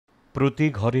প্রতি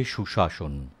ঘরে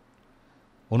সুশাসন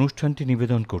অনুষ্ঠানটি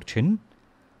নিবেদন করছেন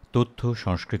তথ্য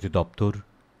সংস্কৃতি দপ্তর,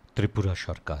 ত্রিপুরা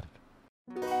সরকার।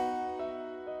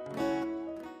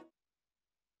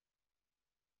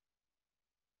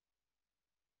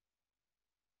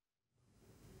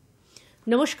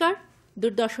 নমস্কার,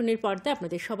 দূরদর্শনের পর্দায়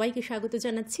আপনাদের সবাইকে স্বাগত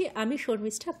জানাচ্ছি। আমি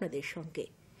শর্মিষ্ঠা আপনাদের সঙ্গে।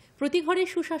 প্রতি ঘরে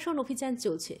সুশাসন অভিযান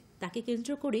চলছে, তাকে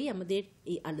কেন্দ্র করেই আমাদের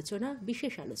এই আলোচনা,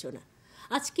 বিশেষ আলোচনা।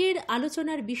 আজকের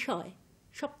আলোচনার বিষয়,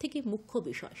 সবথেকে মুখ্য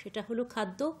বিষয়, সেটা হলো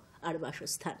খাদ্য আর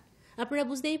বাসস্থান। আপনারা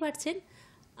বুঝতেই পারছেন,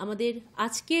 আমাদের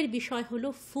আজকের বিষয় হলো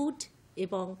ফুড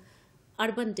এবং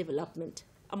আরবান ডেভেলপমেন্ট।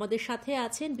 আমাদের সাথে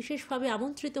আছেন, বিশেষভাবে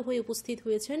আমন্ত্রিত হয়ে উপস্থিত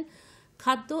হয়েছেন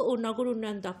খাদ্য ও নগর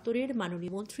উন্নয়ন দপ্তরের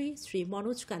মাননীয় মন্ত্রী শ্রী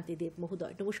মনোজ কান্তি দেব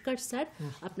মহোদয়। নমস্কার স্যার,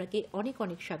 আপনাকে অনেক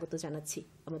অনেক স্বাগত জানাচ্ছি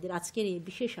আমাদের আজকের এই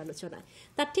বিশেষ আলোচনায়।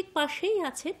 তার ঠিক পাশেই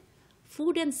আছেন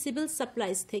ফুড অ্যান্ড সিভিল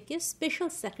সাপ্লাইজ থেকে স্পেশাল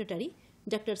সেক্রেটারি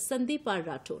ডক্টর সন্দীপ আর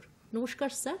রাঠোর।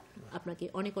 নমস্কার স্যার, আপনাকে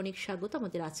অনেক অনেক স্বাগত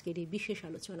আমাদের আজকের এই বিশেষ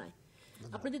আলোচনায়।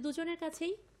 আপনাদের দুজনের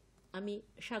কাছেই আমি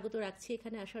স্বাগত রাখছি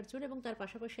এখানে আসার জন্য, এবং তার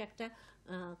পাশাপাশি একটা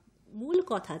মূল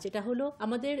কথা, যেটা হলো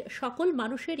আমাদের সকল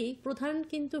মানুষেরই প্রধান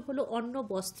কিন্তু হলো অন্ন,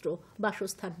 বস্ত্র,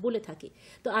 বাসস্থান বলে থাকি।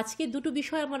 তো আজকে দুটো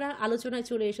বিষয় আমরা আলোচনায়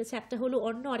চলে এসেছে, একটা হলো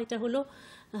অন্ন আর এটা হলো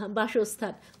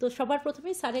বাসস্থান। তো সবার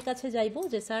প্রথমেই স্যারের কাছে যাইব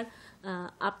যে স্যার,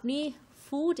 আপনি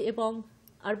ফুড এবং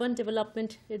আরবান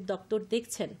ডেভেলপমেন্টের দপ্তর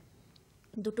দেখছেন,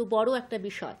 দুটো বড় একটা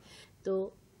বিষয়। তো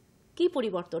কি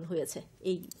পরিবর্তন হয়েছে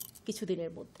এই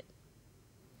কিছুদিনের মধ্যে?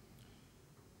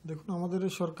 দেখুন, আমাদের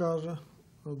এই সরকার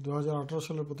 2018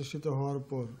 সালে প্রতিষ্ঠিত হওয়ার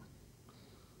পর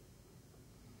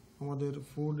আমাদের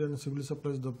ফুড অ্যান্ড সিভিল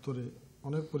সাপ্লাইজ দপ্তরে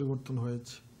অনেক পরিবর্তন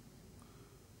হয়েছে।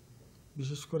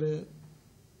 বিশেষ করে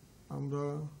আমরা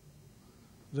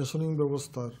রেশনিং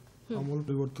ব্যবস্থার আমূল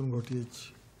পরিবর্তন ঘটিয়েছি।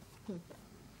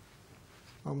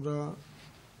 আমরা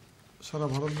সারা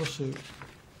ভারতবর্ষে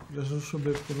রেশন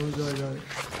শব্দের কোনো জায়গায়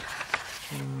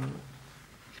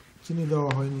চিনি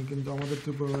দেওয়া হয়নি, কিন্তু আমাদের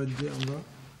ত্রিপুরা রাজ্যে আমরা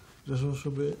রেশন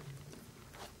শবে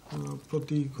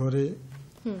প্রতি ঘরে,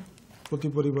 প্রতি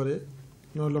পরিবারে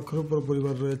 9 লক্ষের উপর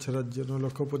পরিবার রয়েছে রাজ্যে,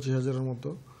 9,25,000-এর মতো।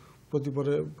 প্রতি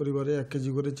পরিবারে 1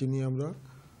 কেজি করে চিনি আমরা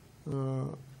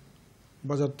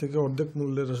বাজার থেকে অর্ধেক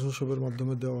মূল্যে রেশন শবের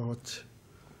মাধ্যমে দেওয়া হচ্ছে।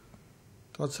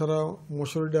 তাছাড়া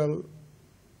মসুরি ডাল,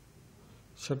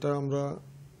 সেটা আমরা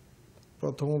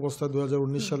প্রথম অবস্থায়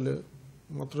 2019 সালে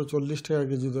মাত্র 40 টাকা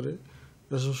কেজি ধরে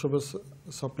রেশন শবে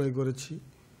সাপ্লাই করেছি।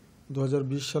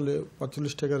 2020 সালে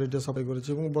 45 টাকা রেটে সাপ্লাই করেছি,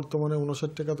 এবং বর্তমানে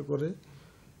 59 টাকা করে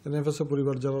এনএফএসএ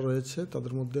পরিবার যারা রয়েছে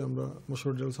তাদের মধ্যে আমরা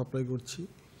মসুর ডাল সাপ্লাই করছি।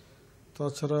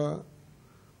 তাছাড়া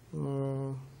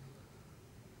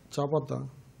চা পাতা,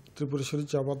 ত্রিপুরেশ্বরী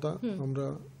চা পাতা আমরা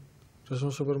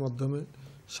রেশন শপের মাধ্যমে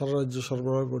সারা রাজ্যে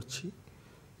সরবরাহ করছি।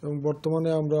 এবং বর্তমানে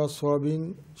আমরা সয়াবিন,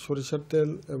 সরিষার তেল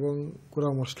এবং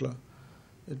গুঁড়া মশলা,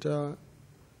 এটা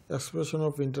এক্সপ্রেশন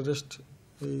অফ ইন্টারেস্ট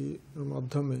এই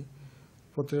মাধ্যমে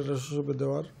প্রতিটা রেশন শপে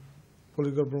দেওয়ার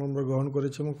পরিকল্পনা আমরা গ্রহণ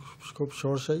করেছি, এবং খুব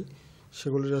সহসাই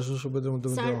সেগুলি রেশন শপের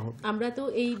মাধ্যমে দেওয়া হবে। আমরা তো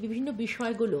এই বিভিন্ন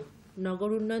বিষয়গুলো নগর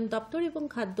উন্নয়ন দপ্তর এবং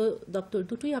খাদ্য দপ্তর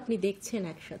দুটোই আপনি দেখছেন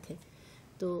একসাথে।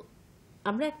 তো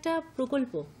আমরা একটা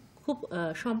প্রকল্প খুব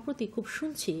সম্প্রতি খুব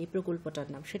শুনছি, এই প্রকল্পটার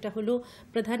নাম, সেটা হলো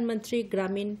প্রধানমন্ত্রী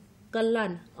গ্রামীণ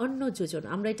কল্যাণ অন্ন যোজনা।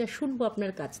 আমরা এটা শুনবো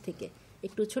আপনার কাছ থেকে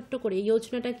একটু ছোট্ট করে। এই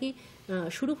যোজনাটা কি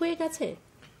শুরু হয়ে গেছে?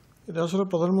 এটা আসলে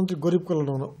প্রধানমন্ত্রী গরিব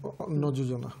কল্যাণ অন্ন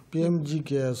যোজনা,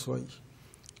 PMGKSY।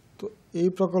 তো এই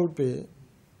প্রকল্পে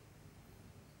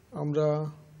আমরা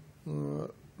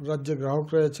রাজ্যে গ্রাহক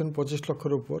রয়েছেন 25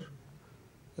 লক্ষের উপর,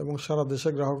 এবং সারা দেশে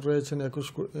গ্রাহক রয়েছেন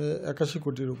 81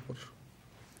 কোটির উপর।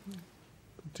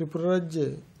 ত্রিপুরা রাজ্যে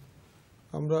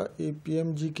আমরা এই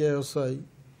PMGKSY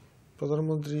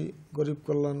প্রধানমন্ত্রী গরিব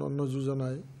কল্যাণ অন্ন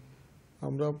যোজনায়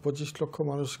আমরা 25 লক্ষ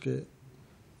মানুষকে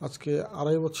আজকে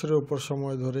 2.5 বছরের উপর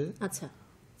সময় ধরে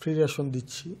ফ্রি রেশন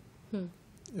দিচ্ছি।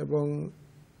 এবং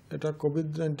এটা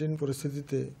কোভিড-19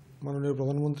 পরিস্থিতিতে মাননীয়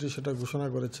প্রধানমন্ত্রী সেটা ঘোষণা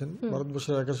করেছেন।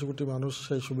 ভারতবর্ষের 81 কোটি মানুষ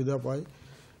সেই সুবিধা পায়,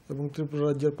 এবং ত্রিপুরা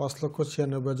রাজ্যের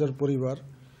 5,96,000 পরিবার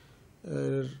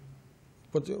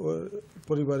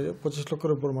পরিবারে 25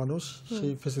 লক্ষের উপর মানুষ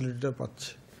সেই ফ্যাসিলিটিটা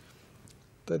পাচ্ছে।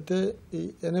 তাতে এই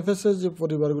এনএফএসের যে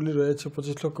পরিবারগুলি রয়েছে,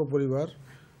 25 লক্ষ পরিবার,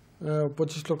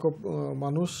 25 লক্ষ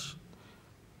মানুষ,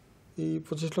 এই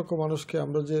 25 লক্ষ মানুষকে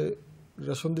আমরা যে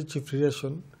রেশন দিচ্ছি, ফ্রি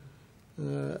রেশন,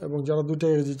 এবং যারা 2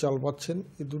 টাকা কেজি চাল পাচ্ছেন,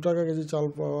 এই 2 টাকা কেজি চাল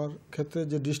পাওয়ার ক্ষেত্রে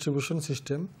যে ডিস্ট্রিবিউশন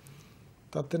সিস্টেম,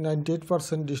 তাতে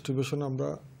 98% ডিস্ট্রিবিউশন আমরা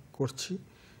করছি।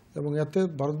 এবং এতে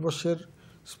ভারতবর্ষের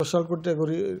স্পেশাল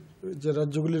ক্যাটাগরি যে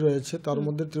রাজ্যগুলি রয়েছে তার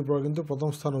মধ্যে ত্রিপুরা কিন্তু প্রথম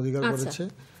স্থান অধিকার করেছে।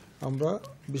 আমরা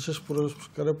বিশেষ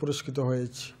পুরস্কারে পুরস্কৃত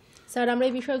হয়েছি। স্যার, আমরা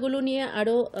এই বিষয়গুলো নিয়ে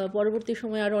আরও পরবর্তী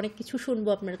সময়ে আরও অনেক কিছু শুনবো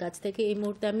আপনার কাছ থেকে। এই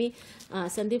মুহূর্তে আমি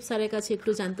সন্দীপ স্যারের কাছে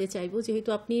একটু জানতে চাইবো, যেহেতু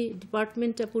আপনি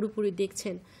ডিপার্টমেন্টটা পুরোপুরি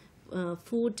দেখছেন,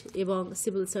 ফুড এবং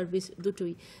সিভিল সার্ভিস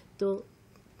দুটোই, তো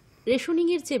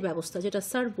রেশনিংয়ের যে ব্যবস্থা, যেটা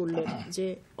স্যার বললেন যে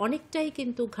অনেকটাই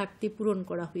কিন্তু ঘাটতি পূরণ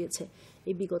করা হয়েছে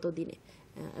এই বিগত দিনে,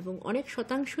 এবং অনেক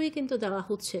শতাংশই কিন্তু দেওয়া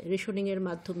হচ্ছে রেশনিংয়ের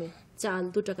মাধ্যমে, চাল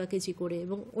 2 টাকা কেজি করে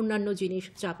এবং অন্যান্য জিনিস,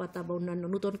 চা পাতা বা অন্যান্য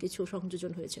নতুন কিছু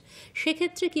সংযোজন হয়েছে।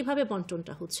 সেক্ষেত্রে কিভাবে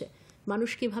বন্টনটা হচ্ছে, মানুষ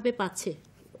কিভাবে পাচ্ছে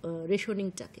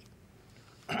রেশনিংটাকে?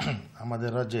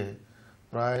 আমাদের রাজ্যে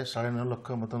প্রায় 9.5 লক্ষ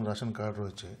মতন রেশন কার্ড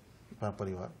রয়েছে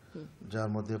পরিবার, যার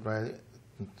মধ্যে প্রায়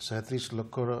 37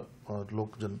 লক্ষ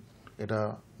লোকজন এটা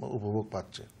উপভোগ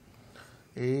পাচ্ছে।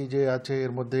 এই যে আছে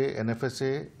এর মধ্যে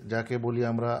এনএফএসএ, যাকে বলি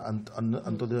আমরা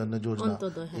অন্তোদয় অন্ন যোজনা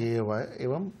এওয়াই,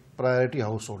 এবং প্রায়োরিটি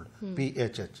হাউস হোল্ড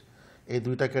পিএইচএচ, এই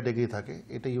 2টা ক্যাটেগরি থাকে।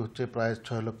 এটাই হচ্ছে প্রায়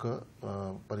 6 লক্ষ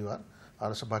পরিবার,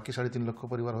 আর বাকি 3.5 লক্ষ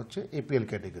পরিবার হচ্ছে এপিএল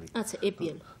ক্যাটেগরি। আচ্ছা,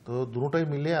 এপিএল। তো দুটোটাই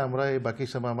মিলে আমরা এই বাকি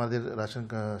সব আমাদের রেশন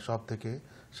শপ থেকে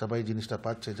সবাই জিনিসটা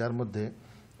পাচ্ছে, যার মধ্যে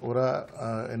ওরা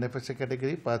এনএফএসএ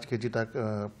ক্যাটেগরি 5 কেজি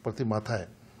প্রতি মাথায়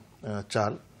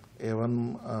চাল, এবং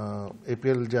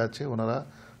এপিএল যে আছে ওনারা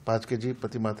 5 কেজি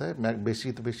প্রতি মাথায়, বেশি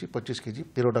তো বেশি 25 কেজি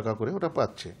 13 টাকা করে ওরা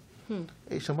পাচ্ছে।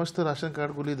 এই সমস্ত রেশন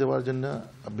কার্ডগুলি দেওয়ার জন্য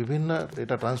বিভিন্ন,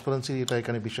 এটা ট্রান্সপারেন্সি, এটা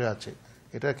এখানে বিষয় আছে,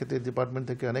 এটার ক্ষেত্রে ডিপার্টমেন্ট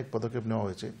থেকে অনেক পদক্ষেপ নেওয়া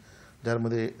হয়েছে, যার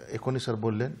মধ্যে এখনই স্যার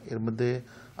বললেন, এর মধ্যে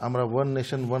আমরা 1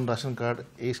 নেশন 1 রেশন কার্ড,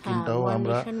 এই স্কিমটাও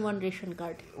আমরা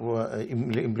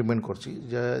ইমপ্লিমেন্ট করছি,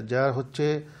 যা হচ্ছে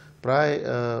প্রায়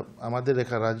আমাদের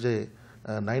রাজ্যে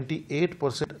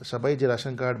 98% সবাই যে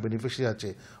রেশন কার্ড বেনিফিশিয়ারি আছে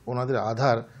ওনাদের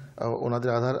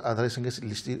আধারের সঙ্গে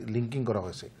লিঙ্কিং করা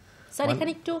হয়েছে। স্যার,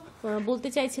 এখানে একটু বলতে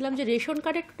চাইছিলাম যে রেশন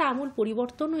কার্ডের একটা আমূল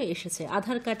পরিবর্তনও এসেছে,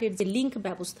 আধার কার্ডের যে লিঙ্ক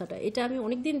ব্যবস্থাটা, এটা আমি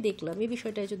অনেকদিন দেখলাম, এই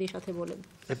বিষয়টা যদি সাথে বলেন।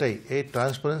 এটাই এই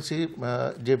ট্রান্সপারেন্সি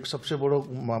যে সবচেয়ে বড়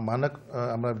মানক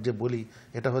আমরা যে বলি,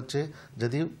 এটা হচ্ছে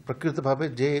যদি প্রকৃতভাবে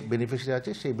যে বেনিফিশিয়ারি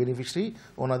আছে সেই বেনিফিশিয়ারি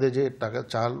ওনাদের যে টাকা,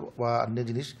 চাল বা অন্য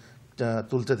জিনিস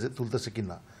তুলতেছে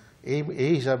কিনা,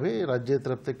 এই হিসাবে রাজ্যের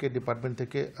তরফ থেকে, ডিপার্টমেন্ট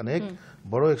থেকে অনেক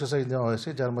বড় এক্সারসাইজ নেওয়া হয়েছে,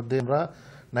 যার মধ্যে আমরা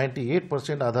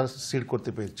 98% আধার সিড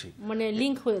করতে পেরেছি, মানে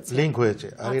লিঙ্ক হয়েছে,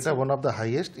 আর এটা one of the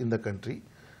highest in the country.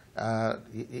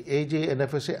 এই যে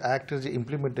এনএফএসএ অ্যাক্টের যে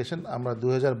ইমপ্লিমেন্টেশন, আমরা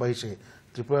 2022-এ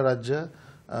ত্রিপুরা রাজ্য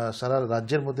সারা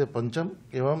রাজ্যের মধ্যে 5ম,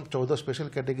 এবং 14 স্পেশাল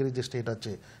ক্যাটেগরি যে স্টেট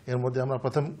আছে এর মধ্যে আমরা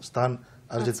 1ম স্থান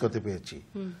অর্জিত করতে পেরেছি।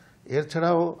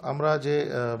 এছাড়াও আমরা যে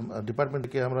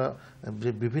ডিপার্টমেন্টকে আমরা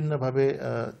যে বিভিন্নভাবে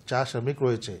চা শ্রমিক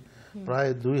রয়েছে, প্রায়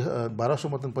 1200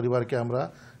 মতন পরিবারকে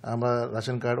আমরা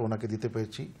রেশন কার্ড ওনাকে দিতে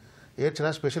পেরেছি।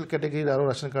 এছাড়া স্পেশাল ক্যাটেগরির আরও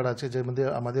রেশন কার্ড আছে, যার মধ্যে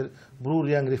আমাদের ব্রু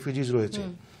রিয়াং রিফিউজিজ রয়েছে,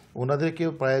 ওনাদেরকে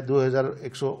প্রায়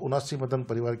 2179 মতন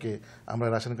পরিবারকে আমরা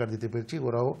রেশন কার্ড দিতে পেরেছি,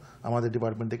 ওরাও আমাদের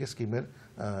ডিপার্টমেন্ট থেকে স্কিমের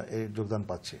যোগদান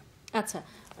পাচ্ছে। আচ্ছা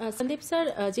সন্দীপ স্যার,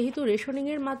 যেহেতু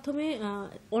রেশনিংয়ের মাধ্যমে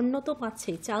অন্ন তো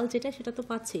পাচ্ছেই, চাল যেটা সেটা তো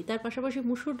পাচ্ছেই, তার পাশাপাশি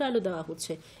মুসুর ডালও দেওয়া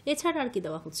হচ্ছে, এছাড়া আর কি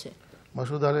দেওয়া হচ্ছে?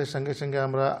 মসুর ডালের সঙ্গে সঙ্গে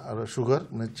আমরা সুগার,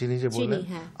 মানে চিনি যে বললেন,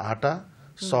 আটা,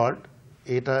 সল্ট,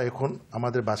 এটা এখন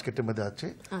আমাদের বাস্কেটের মধ্যে আছে।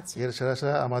 এর ছাড়া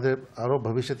আমাদের আরও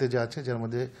ভবিষ্যতে যে আছে, যার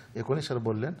মধ্যে এখনই স্যার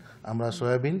বললেন, আমরা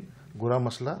সয়াবিন, গুঁড়া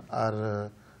মশলা আর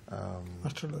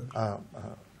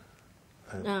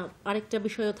আরেকটা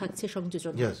বিষয়ও থাকছে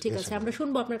সংযোজন। ঠিক আছে, আমরা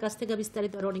শুনবো আপনার কাছ থেকে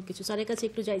বিস্তারিত আরো অনেক কিছু। স্যারের কাছে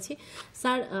একটু চাইছি,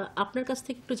 স্যার আপনার কাছ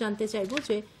থেকে একটু জানতে চাইবো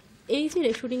যে এই যে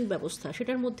রেশনিং ব্যবস্থা,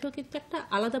 সেটার মধ্যেও কিন্তু একটা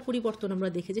আলাদা পরিবর্তন আমরা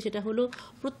দেখেছি, সেটা হলো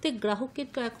প্রত্যেক গ্রাহক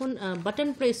কিন্তু এখন বাটন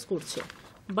প্রেস করছে,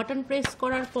 বাটন প্রেস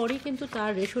করার পরই কিন্তু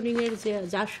তার রেশনিংয়ের যে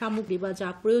যা সামগ্রী বা যা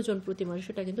প্রয়োজন প্রতি মাসে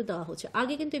সেটা কিন্তু দেওয়া হচ্ছে।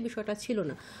 আগে কিন্তু এই বিষয়টা ছিল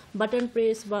না, বাটন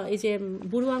প্রেস বা এই যে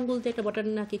বুড়ো আঙ্গুল দিয়ে একটা বাটন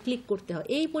নাকি ক্লিক করতে হয়,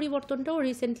 এই পরিবর্তনটাও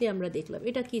রিসেন্টলি আমরা দেখলাম,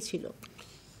 এটা কি ছিল?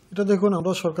 এটা দেখুন,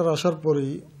 আমরা সরকার আসার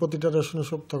পরেই প্রতিটা রেশন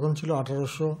শপ, তখন ছিল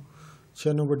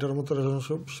 1896টার মতো রেশন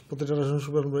শপ, প্রতিটা রেশন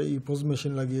শপে আমরা ইপোজ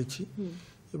মেশিন লাগিয়েছি,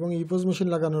 এবং ইপোজ মেশিন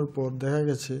লাগানোর পর দেখা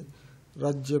গেছে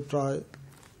রাজ্যে প্রায়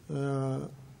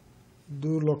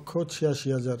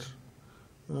 2,86,000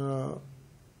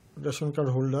 রেশন কার্ড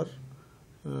হোল্ডার,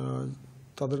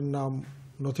 তাদের নাম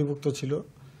নথিভুক্ত ছিল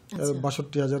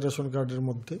 62,000 রেশন কার্ডের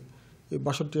মধ্যে। এই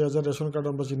 62,000 রেশন কার্ড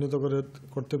আমরা চিহ্নিত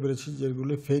করতে পেরেছি,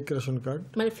 যেগুলি ফেক রেশন কার্ড,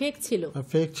 মানে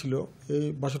ফেক ছিল। এই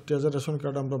 62,000 রেশন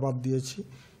কার্ড আমরা বাদ দিয়েছি।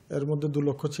 এর মধ্যে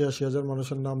 2,86,000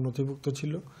 মানুষের নাম নথিভুক্ত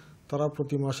ছিল, তারা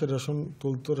প্রতি মাসে রেশন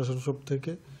তুলত রেশন শপ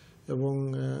থেকে, এবং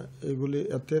এগুলি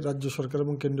এতে রাজ্য সরকার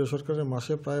এবং কেন্দ্রীয় সরকারের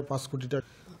মাসে প্রায় 5 কোটি টাকা,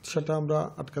 সেটা আমরা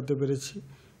আটকাতে পেরেছি,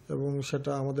 এবং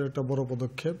সেটা আমাদের একটা বড়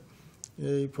পদক্ষেপ।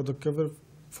 এই পদক্ষেপের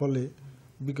ফলে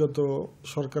বিগত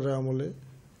সরকারের আমলে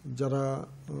যারা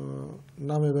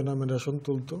নামে বেনামে রেশন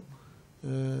তুলত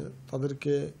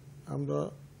তাদেরকে আমরা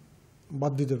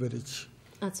বাদ দিতে পেরেছি।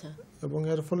 আচ্ছা, এবং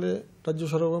এর ফলে রাজ্য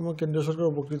সরকার এবং কেন্দ্রীয়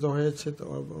সরকার উপকৃত হয়েছে।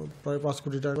 প্রায় 5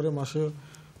 কোটি টাকা করে মাসে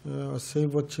সেভ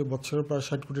হচ্ছে, বছরে প্রায়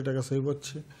 60 কোটি টাকা সেভ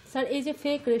হচ্ছে। স্যার, এই যে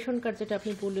ফেক রেশন কার্ড যেটা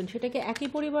আপনি বললেন, সেটা কি একই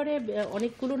পরিবারে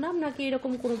অনেকগুলো নাম, নাকি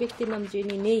এরকম কোনো ব্যক্তির নাম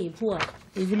যিনি নেই, ভুয়া?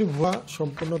 এইগুলি ভুয়া,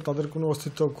 সম্পূর্ণ তাদের কোনো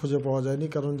অস্তিত্ব খুঁজে পাওয়া যায়নি।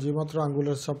 কারণ যে মাত্র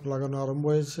আঙ্গুলের ছাপ লাগানো আরম্ভ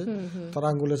হয়েছে, তারা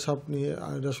আঙ্গুলের ছাপ নিয়ে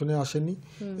রেশনে আসেনি।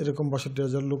 এরকম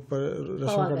 62,000 লোক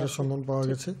রেশন কার্ডের সন্ধান পাওয়া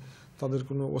গেছে, তাদের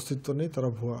কোনো অস্তিত্ব নেই, তারা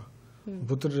ভুয়া,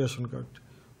 ভূতের রেশন কার্ড।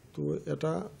 তো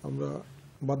এটা আমরা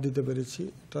বাদ দিতে পেরেছি,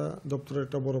 এটা দপ্তরের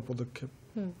একটা বড় পদক্ষেপ।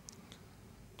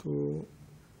 তো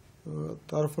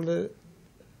তার ফলে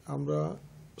আমরা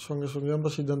সঙ্গে সঙ্গে আমরা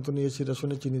সিদ্ধান্ত নিয়েছি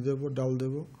রেশনে চিনি দেব, ডাল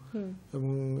দেব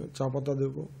এবং চা পাতা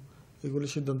দেব, এগুলি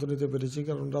সিদ্ধান্ত নিতে পেরেছি।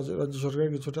 কারণ রাজ্য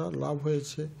সরকারের কিছুটা লাভ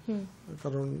হয়েছে,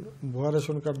 কারণ ভুয়া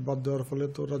রেশন কার্ড বাদ দেওয়ার ফলে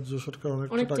তো রাজ্য সরকার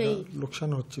অনেকটা টাকা লোকসান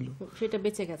হচ্ছিল, সেটা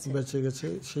বেঁচে গেছে।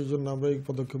 সেই জন্য আমরা এই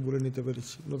পদক্ষেপ বলে নিতে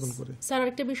পেরেছি নতুন করে। স্যার,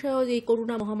 আরেকটা বিষয়, এই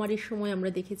করোনা মহামারীর সময় আমরা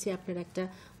দেখেছি আপনার একটা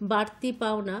বাড়তি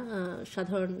পাওনা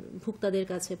সাধারণ ভোক্তাদের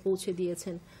কাছে পৌঁছে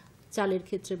দিয়েছেন, চালের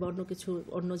ক্ষেত্রে বা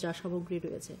অন্য যা সামগ্রী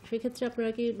রয়েছে, সেক্ষেত্রে আপনারা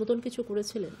কি নতুন কিছু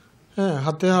করেছিলেন? হ্যাঁ,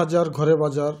 হাতে হাজার ঘরে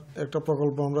বাজার একটা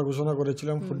প্রকল্প আমরা ঘোষণা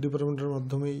করেছিলাম, ফুড ডিপার্টমেন্টের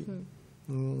মাধ্যমেই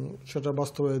সেটা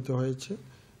বাস্তবায়িত হয়েছে।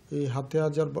 এই হাতে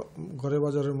হাজার ঘরে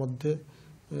বাজারের মধ্যে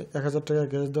 1,000 টাকা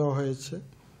ক্যাশ দেওয়া হয়েছে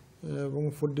এবং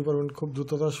ফুড ডিপার্টমেন্ট খুব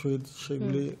দ্রুততার সহিত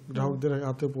সেগুলি গ্রাহকদের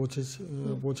হাতে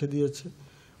পৌঁছে দিয়েছে।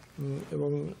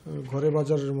 এবং ঘরে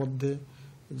বাজারের মধ্যে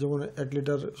যেমন 1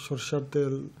 লিটার সরষের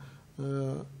তেল,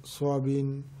 সয়াবিন,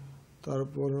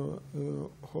 তারপর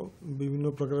বিভিন্ন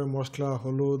প্রকারের মশলা,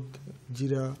 হলুদ,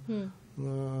 জিরা,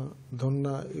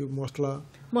 ধন্যা, এই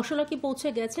মশলা কি পৌঁছে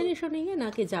গেছে রেশনিং এ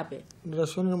নাকি যাবে?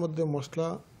 রেশনের মধ্যে মশলা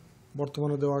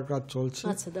বর্তমানে দেওয়ার কাজ চলছে।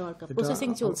 আচ্ছা, দেওয়ার কাজ প্রসেসিং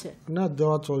চলছে না,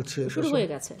 দেওয়া চলছে, শুরু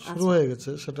হয়ে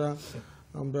গেছে। সেটা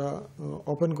আমরা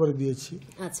ওপেন করে দিয়েছি।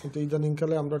 কিন্তু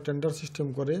ইদানিংকালে আমরা টেন্ডার সিস্টেম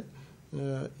করে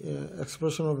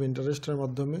এক্সপ্রেশন অফ ইন্টারেস্টের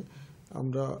মাধ্যমে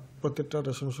আমরা প্রত্যেকটা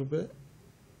রেশন শপে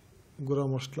গুঁড়া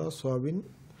মশলা,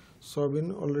 সয়াবিন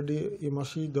অলরেডি এই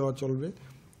মাসেই দেওয়া চলবে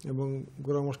এবং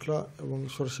গুঁড়া মশলা এবং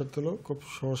সরষের তেলও খুব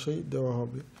সহজেই দেওয়া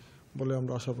হবে বলে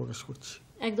আমরা আশা প্রকাশ করছি।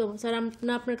 একদম স্যার,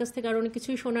 আপনার কাছ থেকে আরো অনেক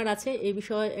কিছুই শোনার আছে এই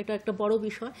বিষয়ে, এটা একটা বড়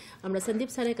বিষয়। আমরা সন্দীপ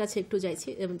স্যারের কাছে একটু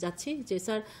যাচ্ছি যে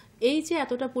স্যার, এই যে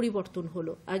এতটা পরিবর্তন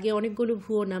হলো, আগে অনেকগুলো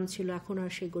ভুয়ো নাম ছিল, এখন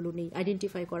আর সেগুলো নেই,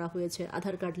 আইডেন্টিফাই করা হয়েছে,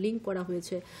 আধার কার্ড লিঙ্ক করা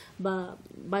হয়েছে, বা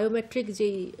বায়োমেট্রিক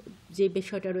যে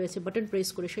বিষয়টা রয়েছে বাটন প্রেস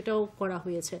করে সেটাও করা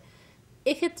হয়েছে।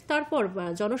 এক্ষেত্রে তারপর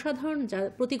জনসাধারণ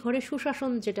প্রতি ঘরে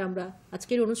সুশাসন, যেটা আমরা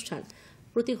আজকের অনুষ্ঠান,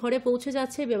 প্রতি ঘরে পৌঁছে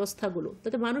যাচ্ছে ব্যবস্থাগুলো,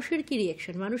 তাতে মানুষের কি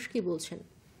রিঅ্যাকশন, মানুষ কি বলছেন?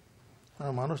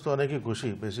 মানুষ তো অনেকই খুশি।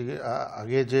 বেসিক্যালি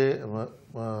আগে যে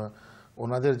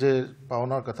ওনাদের যে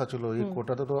পাওনার কথা ছিল, এই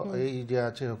কোটাতে তো এই যে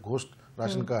আছে ঘোষ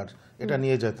রেশন কার্ড, এটা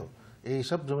নিয়ে যেত, এই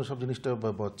সব জিনিসটা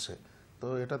বচ্ছে। তো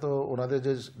এটা তো ওনাদের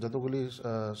যে যতগুলি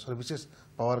সার্ভিসেস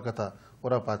পাওয়ার কথা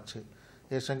ওরা পাচ্ছে।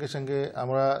 এর সঙ্গে সঙ্গে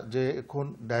আমরা যে এখন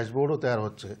ড্যাশবোর্ডও তৈরি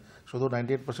হচ্ছে, শুধু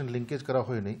 98% লিঙ্কেজ করা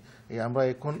হয়নি। এই আমরা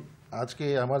এখন আজকে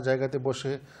আমার জায়গাতে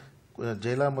বসে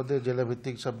জেলার মধ্যে জেলা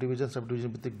ভিত্তিক, সাব ডিভিশন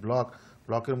ভিত্তিক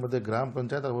ব্লকের মধ্যে গ্রাম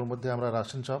পঞ্চায়েত, আর ওর মধ্যে আমরা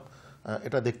রাশন শপ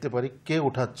এটা দেখতে পারি, কে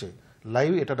উঠাচ্ছে,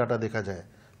 লাইভ এটা ডাটা দেখা যায়।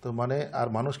 তো মানে আর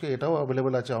মানুষকে এটাও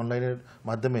অ্যাভেলেবেল আছে অনলাইনের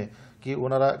মাধ্যমে কি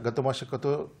ওনারা গত মাসে কত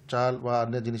চাল বা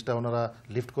অন্য জিনিসটা ওনারা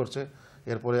লিফট করছে,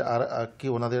 এরপরে আর কি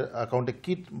ওনাদের অ্যাকাউন্টে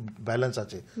কি ব্যালেন্স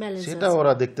আছে সেটা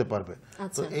ওরা দেখতে পারবে।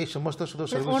 তো এই সমস্ত শুধু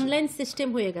অনলাইন সিস্টেম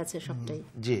হয়ে গেছে সবটাই।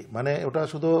 জি, মানে ওটা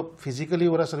শুধু ফিজিক্যালি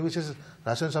ওরা সার্ভিসেস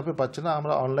রেশন শপে পাচ্ছে না,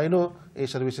 আমরা অনলাইনেও এই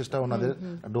সার্ভিসেসটা ওনাদের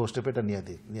ডোর স্টেপে এটা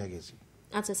নিয়ে গেছি।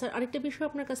 আচ্ছা স্যার, আরেকটা বিষয়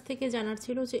আপনার কাছ থেকে জানার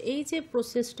ছিল যে এই যে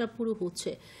প্রসেসটা পুরো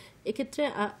হচ্ছে, এক্ষেত্রে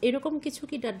এরকম কিছু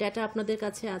কি ডেটা আপনাদের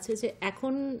কাছে আছে যে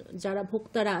এখন যারা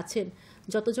ভোক্তারা আছেন,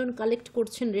 যতজন কালেক্ট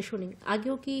করছেন রেশনিং,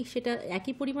 আগেও কি সেটা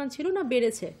একই পরিমাণ ছিল না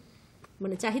বেড়েছে?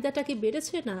 মানে চাহিদাটা কি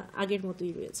বেড়েছে না আগের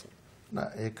মতোই রয়েছে? না,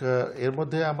 এর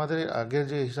মধ্যে আমাদের আগের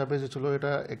যে হিসাবে যে ছিল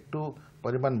এটা একটু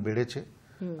পরিমাণ বেড়েছে।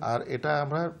 আর এটা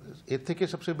আমরা এর থেকে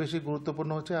সবচেয়ে বেশি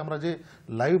গুরুত্বপূর্ণ হচ্ছে আমরা যে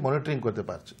লাইভ মনিটরিং করতে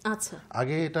পারছি। আচ্ছা,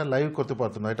 আগে এটা লাইভ করতে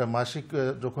পারতো না, এটা মাসিক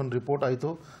যখন রিপোর্ট আইতো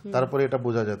তারপরে এটা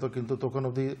বোঝা যেত, কিন্তু তখন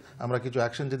অবধি আমরা কিছু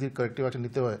অ্যাকশন যদি কারেক্টিভ অ্যাকশন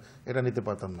নিতে হয় এটা নিতে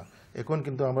পারতাম না। এখন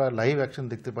কিন্তু আমরা লাইভ অ্যাকশন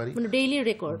দেখতে পারি, ডেইলি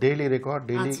রেকর্ড,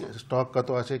 ডেইলি স্টক কত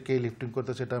আছে, কে লিফটিং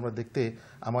করতে, সেটা আমরা দেখতে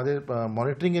আমাদের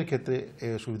মনিটরিং এর ক্ষেত্রে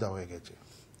সুবিধা হয়ে গেছে।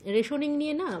 রেশনিং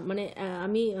নিয়ে না, মানে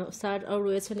আমি স্যার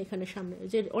রয়েছেন এখানে সামনে,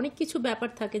 যে অনেক কিছু ব্যাপার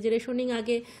থাকে যে রেশনিং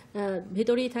আগে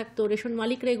ভেতরেই থাকতো, রেশন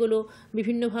মালিকরা এগুলো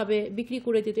বিভিন্নভাবে বিক্রি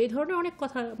করে দিত, এই ধরনের অনেক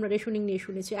কথা আমরা রেশনিং নিয়ে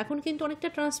শুনেছি। এখন কিন্তু অনেকটা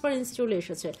ট্রান্সপারেন্সি চলে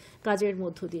এসেছে কাজের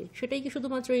মধ্য দিয়ে। সেটাই কি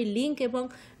শুধুমাত্র এই লিঙ্ক এবং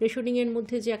রেশনিংয়ের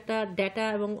মধ্যে যে একটা ডেটা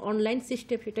এবং অনলাইন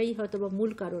সিস্টেম, সেটাই হয়তো বা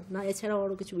মূল কারণ, না এছাড়াও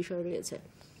আরও কিছু বিষয় রয়েছে?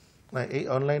 না, এই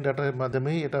অনলাইন ডাটার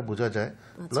মাধ্যমেই এটা বোঝা যায়।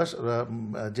 প্লাস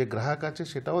যে গ্রাহক আছে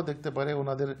সেটাও দেখতে পারে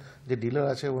ওনাদের যে ডিলার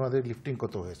আছে ওনাদের লিফটিং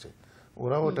কত হয়েছে,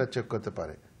 ওরাও এটা চেক করতে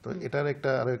পারে। তো এটার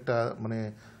আরো একটা মানে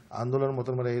আন্দোলনের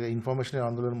মতন, মানে ইনফরমেশনের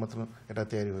আন্দোলনের মতন এটা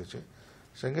তৈরি হয়েছে।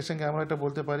 সঙ্গে সঙ্গে আমরা এটা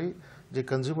বলতে পারি যে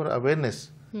কনজিউমার অ্যাওয়ারনেস,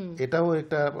 এটাও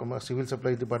একটা সিভিল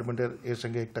সাপ্লাই ডিপার্টমেন্টের এর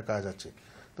সঙ্গে একটা কাজ আছে।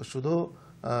 তো শুধু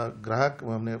গ্রাহক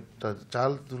মানে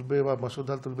চাল তুলবে বা মসুর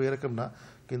ডাল তুলবে এরকম না,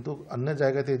 কিন্তু অন্য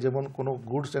জায়গাতে যেমন কোনো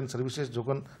গুডস অ্যান্ড সার্ভিসেস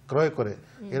যখন ক্রয় করে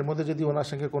এর মধ্যে যদি ওনার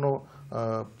সঙ্গে কোনো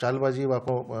চালবাজি বা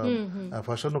কোনো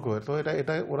ফসলক হয় তো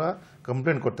এটা ওরা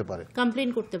কমপ্লেন করতে পারে।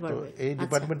 এই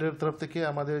ডিপার্টমেন্টের তরফ থেকে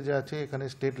আমাদের যে আছে এখানে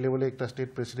স্টেট লেভেলে একটা স্টেট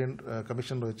প্রেসিডেন্ট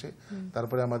কমিশন রয়েছে,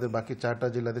 তারপরে আমাদের বাকি 4টা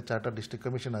জেলাতে 4টা ডিস্ট্রিক্ট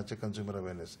কমিশন আছে কনজিউমার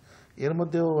অ্যাওয়ারনেস। এর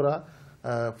মধ্যেও ওরা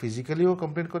ফিজিক্যালিও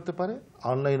কমপ্লেন করতে পারে,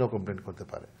 অনলাইনেও কমপ্লেন করতে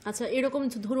পারে। আচ্ছা, এরকম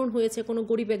ধরুন হয়েছে কোনো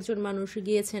গরিব একজন মানুষ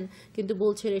গিয়েছেন কিন্তু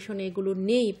বলছে রেশনে এগুলো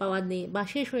নেই, পাওয়া নেই বা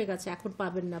শেষ হয়ে গেছে, এখন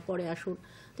পাবেন না, পরে আসুন।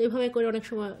 তো এইভাবে করে অনেক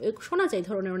সময় শোনা যায়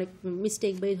ধরনের অনেক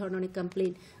মিস্টেক বা এই ধরনের অনেক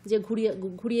কমপ্লেন যে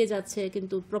ঘুরিয়ে যাচ্ছে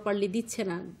কিন্তু প্রপারলি দিচ্ছে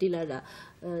না ডিলাররা,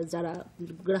 যারা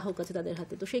গ্রাহক আছে তাদের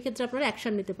হাতে। তো সেই ক্ষেত্রে আপনারা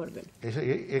অ্যাকশন নিতে পারবেন।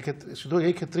 শুধু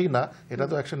এই ক্ষেত্রেই না, এটা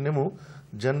তো অ্যাকশন নেবো।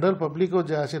 জেনারেল পাবলিকও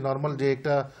যে আছে নর্মাল, যে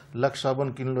একটা লাক্স সাবান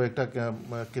কিনলো একটা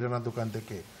কিরানা দোকান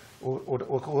থেকে,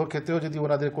 ওর ক্ষেত্রেও যদি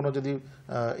ওনাদের কোনো যদি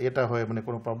এটা হয় মানে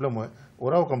কোনো প্রবলেম হয়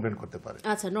ওরাও কমপ্লেন করতে পারে।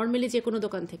 আচ্ছা, নর্মালি যে কোনো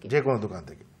দোকান থেকে? যে কোনো দোকান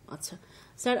থেকে। আচ্ছা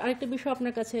স্যার, আরেকটা বিষয়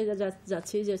আপনার কাছে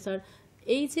যাচ্ছি যে স্যার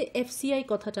এই যে এফসিআই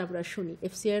কথাটা আমরা শুনি,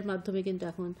 এফসিআই এর মাধ্যমে কিন্তু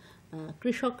এখন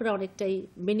কৃষকরা অনেকটাই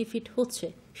বেনিফিট হচ্ছে,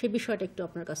 সেই বিষয়টা একটু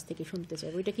আপনার কাছ থেকে শুনতে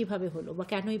চাই। ওইটা কিভাবে হলো বা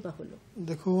কেনই বা হলো?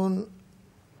 দেখুন,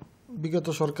 বিগত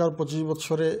সরকার 25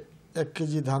 বছরে 1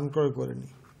 কেজি ধান ক্রয় করেনি।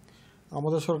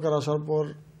 আমাদের সরকার আসার পর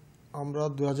আমরা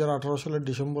 2018 সালের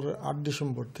 8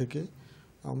 ডিসেম্বর থেকে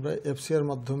আমরা এফসিআর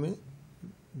মাধ্যমে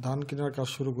ধান কেনার কাজ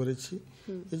শুরু করেছি।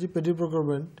 এই যে পেডি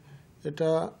প্রকিউরমেন্ট, এটা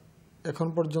এখন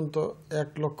পর্যন্ত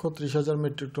 1,30,000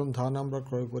 মেট্রিক টন ধান আমরা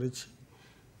ক্রয় করেছি।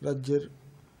 রাজ্যের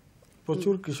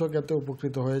প্রচুর কৃষক এতে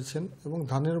উপকৃত হয়েছেন এবং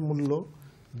ধানের মূল্য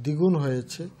দ্বিগুণ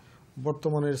হয়েছে।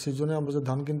 বর্তমানের সিজনে আমরা যে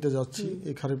ধান কিনতে যাচ্ছি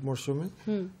এই খারিফ মরশুমে,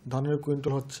 ধানের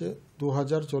কুইন্টাল হচ্ছে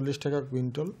 2040 টাকা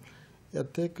কুইন্টাল।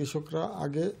 এতে কৃষকরা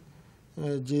আগে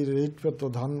যে রেট পেত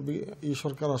ধান এই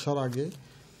সরকার আসার আগে,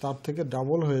 তার থেকে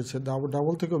ডাবল হয়েছে,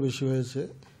 ডাবল থেকেও বেশি হয়েছে।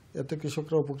 এতে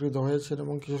কৃষকরা উপকৃত হয়েছেন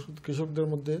এবং কৃষকদের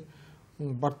মধ্যে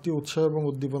বাড়তি উৎসাহ এবং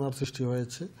উদ্দীপনার সৃষ্টি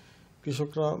হয়েছে।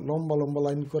 কৃষকরা লম্বা লম্বা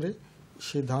লাইন করে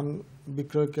সেই ধান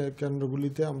বিক্রয়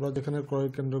কেন্দ্রগুলিতে, আমরা যেখানে ক্রয়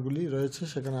কেন্দ্রগুলি রয়েছে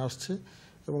সেখানে আসছে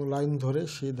এবং লাইন ধরে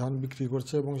সেই ধান বিক্রি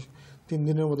করছে এবং 3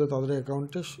 দিনের মধ্যে তাদের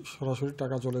অ্যাকাউন্টে সরাসরি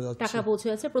টাকা চলে যাচ্ছে, টাকা পৌঁছে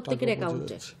যাচ্ছে প্রত্যেকের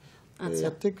অ্যাকাউন্টে।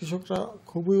 এতে কৃষকরা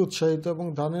খুবই উৎসাহিত এবং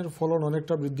ধানের ফলন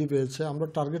অনেকটা বৃদ্ধি পেয়েছে। আমরা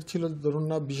টার্গেট ছিল ধরুন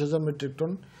না 20,000 মেট্রিক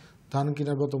টন ধান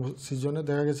কিনা গত সিজনে,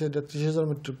 দেখা গেছে এটা 30,000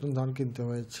 মেট্রিক টন ধান কিনতে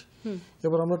হয়েছে।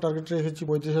 এবার আমরা টার্গেট রেখেছি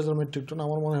 35,000 মেট্রিক টন,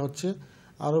 আমার মনে হচ্ছে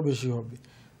আরও বেশি হবে।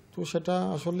 তো সেটা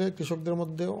আসলে কৃষকদের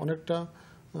মধ্যে অনেকটা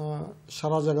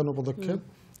সাড়া জাগানো পদক্ষেপ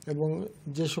এবং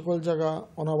যে সকল জায়গা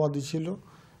অনাবাদি ছিল,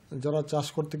 যারা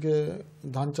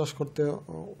ধান চাষ করতে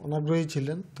অনাগ্রহী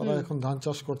ছিলেন, তারা এখন ধান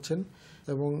চাষ করছেন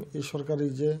এবং এই সরকারি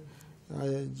যে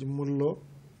মূল্য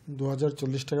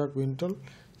 2040 টাকা কুইন্টাল,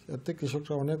 এতে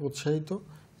কৃষকরা অনেক উৎসাহিত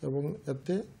এবং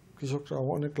এতে কৃষকরা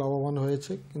অনেক লাভবান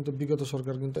হয়েছে। কিন্তু বিগত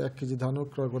সরকার কিন্তু 1 কেজি ধানও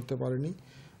ক্রয় করতে পারেনি।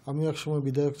 আমি একসময়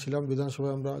বিধায়ক ছিলাম,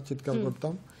 বিধানসভায় আমরা চিৎকার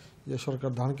করতাম যে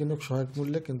সরকার ধান কিনুক সহায়ক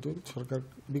মূল্যে, কিন্তু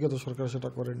বিগত সরকার সেটা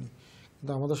করেনি।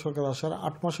 কিন্তু আমাদের সরকার আসার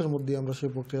 8 মাসের মধ্যে আমরা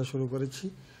সেই প্রক্রিয়া শুরু করেছি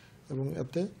এবং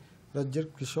এতে রাজ্যের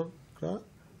কৃষকরা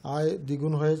আয়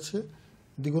দ্বিগুণ হয়েছে,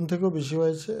 দ্বিগুণ থেকেও বেশি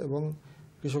হয়েছে এবং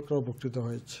কৃষকরা উপকৃত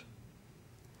হয়েছে।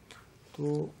 তো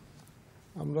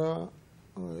আমরা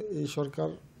এই সরকার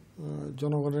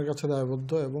জনগণের কাছে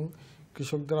দায়বদ্ধ এবং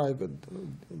কৃষকদের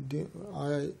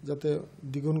আয় যাতে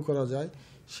দ্বিগুণ করা যায়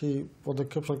সেই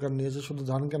পদক্ষেপ সরকার নিয়েছে। শুধু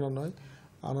ধান কেনা নয়,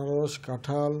 আনারস,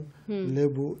 কাঁঠাল,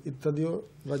 লেবু ইত্যাদিও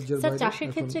রাজ্যের বাইরে। চাষের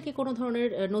ক্ষেত্রে কি কোনো ধরনের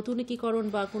নতুনিকীকরণ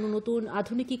বা কোনো নতুন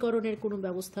আধুনিকীকরণের কোনো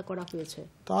ব্যবস্থা করা হয়েছে?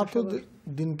 তা তো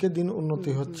দিনকে দিন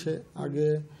উন্নতি হচ্ছে। আগে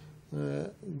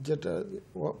যেটা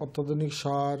অত্যাধুনিক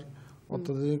সার,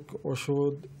 অত্যাধুনিক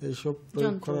ওষুধ এইসব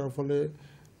প্রয়োগ করার ফলে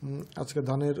আজকে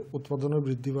ধানের উৎপাদনও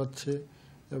বৃদ্ধি পাচ্ছে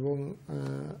এবং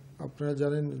আপনারা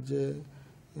জানেন যে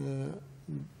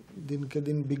দিনকে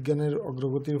দিন বিজ্ঞানের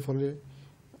অগ্রগতির ফলে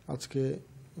আজকে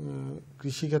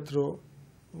কৃষিক্ষেত্র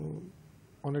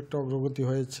অনেকটা অগ্রগতি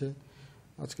হয়েছে।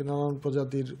 আজকে নানান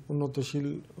প্রজাতির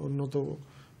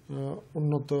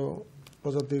উন্নত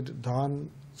প্রজাতির ধান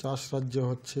চাষ রাজ্যে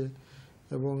হচ্ছে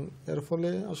এবং এর ফলে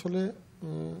আসলে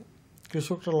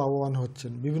কৃষকরা লাভবান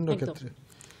হচ্ছেন বিভিন্ন ক্ষেত্রে।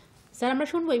 স্যার আমরা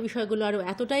শুনবো এই বিষয়গুলো আরও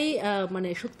এতটাই মানে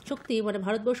সত্যি মানে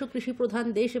ভারতবর্ষ কৃষি প্রধান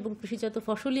দেশ এবং কৃষিজাত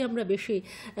ফসলই আমরা বেশি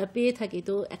পেয়ে থাকি,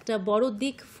 তো একটা বড়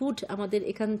দিক ফুড আমাদের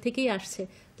এখান থেকেই আসছে।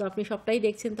 তো আপনি সবটাই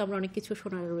দেখছেন, তো আমরা অনেক কিছু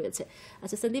শোনার রয়েছে।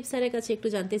 আচ্ছা, সন্দীপ স্যারের কাছে একটু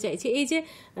জানতে চাইছি, এই যে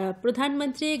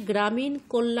প্রধানমন্ত্রী গ্রামীণ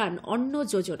কল্যাণ অন্ন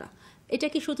যোজনা, এটা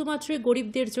কি শুধুমাত্র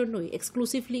গরিবদের জন্যই,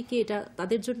 এক্সক্লুসিভলি কি এটা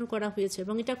তাদের জন্য করা হয়েছে,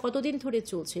 এবং এটা কতদিন ধরে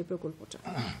চলছে এই প্রকল্পটা?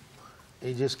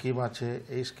 এই যে স্কিম আছে,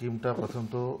 এই স্কিমটা প্রথম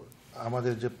তো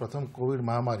আমাদের যে প্রথম কোভিড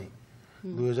মহামারী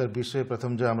 2020-এ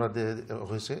প্রথম যে আমরা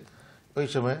হয়েছে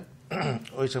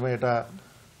ওই সময় এটা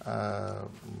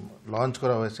লঞ্চ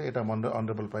করা হয়েছে। এটা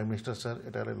অনারেবল প্রাইম মিনিস্টার স্যার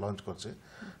এটা লঞ্চ করছে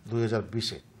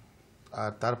 2020-এ,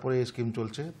 আর তারপরে এই স্কিম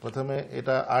চলছে। প্রথমে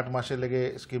এটা 8 মাসে লেগে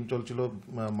স্কিম চলছিল,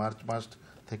 মার্চ মাস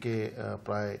থেকে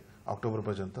প্রায় অক্টোবর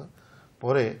পর্যন্ত।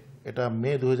 পরে এটা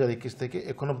মে 2021 থেকে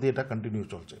এখন অব্দি এটা কন্টিনিউ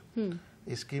চলছে।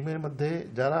 এই স্কিমের মধ্যে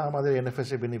যারা আমাদের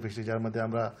এনএফএসএ বেনিফিশিয়ারি, যার মধ্যে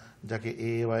আমরা যাকে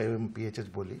AAY এবং PHS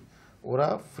বলি, ওরা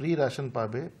ফ্রি রেশন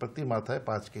পাবে প্রতি মাথায়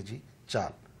 5 কেজি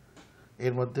চাল।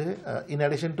 এর মধ্যে ইন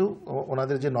অ্যাডিশন টু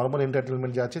ওনাদের যে নর্মাল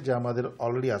এন্টারটেনমেন্ট যে আছে, যে আমাদের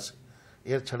অলরেডি আছে,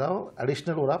 এর ছাড়াও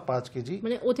অ্যাডিশনাল ওরা 5 কেজি।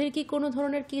 মানে ওদের কি কোনো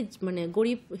ধরনের কি মানে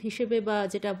গরিব হিসেবে বা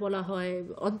যেটা বলা হয়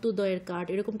অন্তোদয়ের কার্ড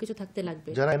এরকম কিছু থাকতে লাগবে?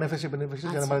 যারা এনএফএসএ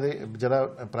বেনিফিশিয়ারি, যারা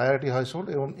প্রায়োরিটি হাউসহোল্ড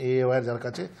এবং AAY যার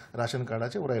কাছে রেশন কার্ড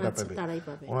আছে, ওরা এটা পাবে।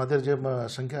 ওনাদের যে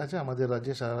সংখ্যা আছে আমাদের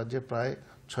রাজ্যে, সারা রাজ্যে প্রায়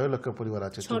 6 লক্ষ পরিবার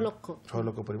আছে, 6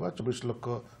 লক্ষ পরিবার, 24 লক্ষ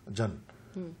জন।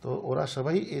 তো ওরা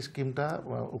সবাই এই স্কিমটা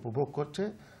উপভোগ করছে,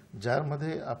 যার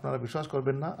মধ্যে আপনারা বিশ্বাস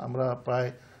করবেন না, আমরা প্রায়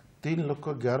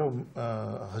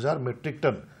 3,11,000 মেট্রিক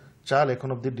টন চাল এখন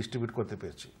অব্দি ডিস্ট্রিবিউট করতে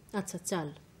পেরেছি। আচ্ছা, চাল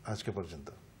আজকে পর্যন্ত।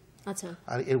 আচ্ছা,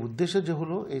 আর এর উদ্দেশ্য যে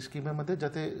হলো এই স্কিমের মধ্যে,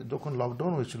 যাতে যখন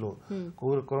লকডাউন হয়েছিল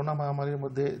করোনা মহামারীর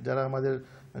মধ্যে, যারা আমাদের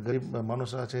গরিব মানুষ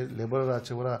আছে, লেবারার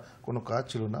আছে, ওরা কোনো কাজ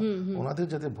ছিল না, ওনাদের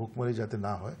যাতে ভুকমারি যাতে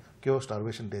না হয়, কেউ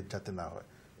স্টারভেশন ডেথ যাতে না হয়,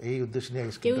 এই উদ্দেশ্য নিয়ে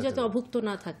কেউ যাতে অভুক্ত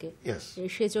না থাকে,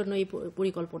 সেজন্য এই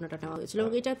পরিকল্পনাটা নেওয়া হয়েছিল।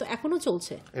 এবং এটা তো এখনো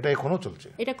চলছে? এটা এখনো চলছে।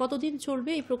 এটা কতদিন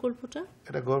চলবে এই প্রকল্পটা?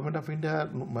 এটা গভর্নমেন্ট অফ ইন্ডিয়া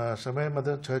সময়ের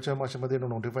মধ্যে 6 মাসের মধ্যে এটা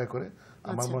নোটিফাই করে।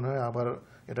 আমার মনে হয় আবার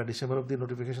এটা ডিসেম্বর অব্দি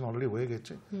নোটিফিকেশন অলরেডি হয়ে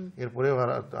গেছে, এরপরেও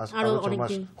আরো 6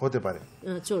 মাস হতে পারে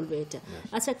চলবে এটা।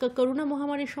 আচ্ছা, করোনা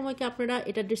মহামারীর সময় কি আপনারা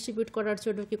এটা ডিস্ট্রিবিউট করার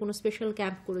জন্য কি কোনো স্পেশাল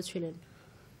ক্যাম্প করেছিলেন?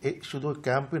 এই শুধু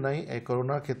ক্যাম্পই নাই, এই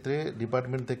করোনার ক্ষেত্রে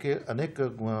ডিপার্টমেন্ট থেকে অনেক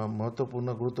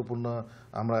গুরুত্বপূর্ণ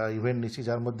আমরা ইভেন্ট নিচ্ছি,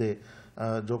 যার মধ্যে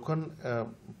যখন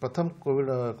প্রথম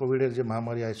কোভিডের যে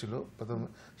মহামারী আসছিল প্রথম,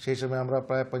 সেই সময় আমরা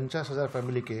প্রায় 50,000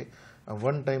 ফ্যামিলিকে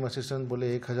ওয়ান টাইম অ্যাসিস্ট্যান্স বলে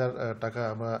 1,000 টাকা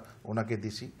আমরা ওনাকে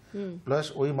দিছি। প্লাস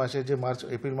ওই মাসে যে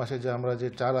এপ্রিল মাসে যে আমরা যে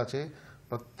চাল আছে,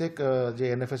 প্রত্যেক যে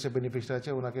এনএফএসএ বেনিফিশিয়ারি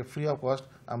আছে, ওনাকে ফ্রি অফ কস্ট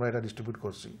আমরা এটা ডিস্ট্রিবিউট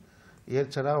করছি। এর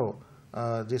ছাড়াও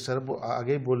যে স্যার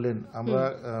আগেই বললেন, আমরা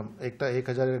একটা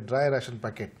 1,000 ড্রাই রেশন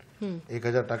প্যাকেট,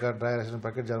 1,000 টাকার ড্রাই রেশন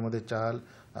প্যাকেট, যার মধ্যে চাল,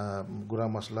 গুঁড়া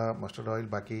মশলা, মাস্টার্ড অয়েল,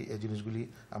 বাকি এই জিনিসগুলি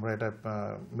আমরা এটা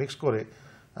মিক্স করে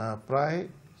প্রায়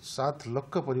 7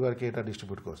 লক্ষ পরিবারকে এটা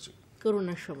ডিস্ট্রিবিউট করছি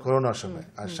করোনার সময়।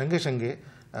 আর সঙ্গে সঙ্গে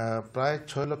প্রায়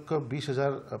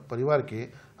 6,20,000 পরিবারকে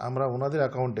আমরা ওনাদের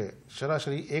অ্যাকাউন্টে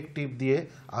সরাসরি এক টিপ দিয়ে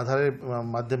আধারের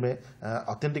মাধ্যমে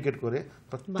অথেন্টিকেট করে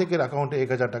প্রত্যেকের অ্যাকাউন্টে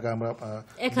 1,000 টাকা আমরা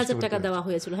 1,000 টাকা দেওয়া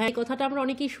হয়েছিল। হ্যাঁ, এই কথাটা আমরা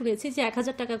অনেকেই শুনেছি যে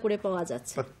 1,000 টাকা করে পাওয়া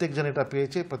যাচ্ছে। প্রত্যেকজন এটা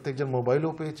পেয়েছে, প্রত্যেকজন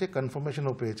মোবাইলও পেয়েছে,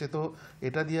 কনফার্মেশনও পেয়েছে। তো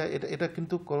এটা দিয়ে এটা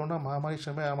কিন্তু করোনা মহামারীর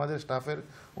সময় আমাদের স্টাফের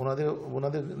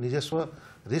ওনাদের নিজস্ব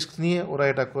রিস্ক নিয়ে ওরা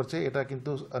এটা করছে। এটা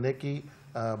কিন্তু অনেকই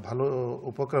ভালো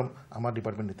উপক্রম আমার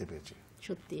ডিপার্টমেন্ট নিতে পেরেছে।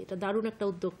 সত্যি এটা দারুণ একটা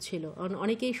উদ্যোগ ছিল।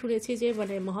 অনেকেই শুনেছি যে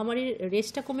মানে মহামারীর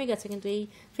রেসটা কমে গেছে, কিন্তু এই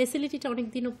ফেসিলিটিটা অনেক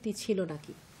দিন অবধি ছিল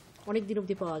নাকি, অনেক দিন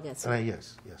অবধি পাওয়া গেছে।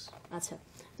 আচ্ছা,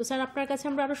 তো স্যার আপনার কাছে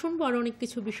আমরা আরও শুনবো আরও অনেক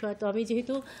কিছু বিষয়। তো আমি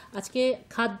যেহেতু আজকে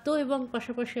খাদ্য এবং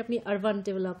পাশাপাশি আপনি আরবান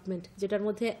ডেভেলপমেন্ট, যেটার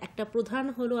মধ্যে একটা প্রধান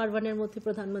হলো আরবানের মধ্যে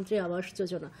প্রধানমন্ত্রী আবাস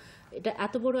যোজনা, এটা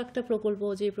এত বড় একটা প্রকল্প,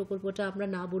 যে প্রকল্পটা আমরা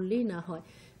না বললেই না হয়,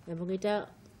 এবং এটা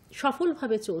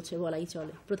সফলভাবে চলছে বলাই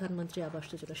চলে, প্রধানমন্ত্রী আবাস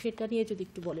যোজনা, সেটা নিয়ে যদি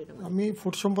একটু বলেন। আমি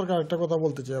ফুড সম্পর্কে আরেকটা কথা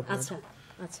বলতে চাই। আচ্ছা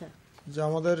আচ্ছা, যে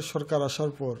আমাদের সরকার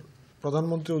আসার পর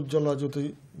প্রধানমন্ত্রী উজ্জ্বলা জ্যোতি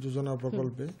যোজনা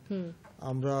প্রকল্পে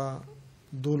আমরা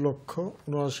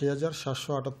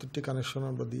 2,79,778টি কানেকশন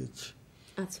আমরা দিয়েছি।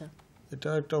 আচ্ছা, এটা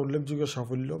একটা উল্লেখযোগ্য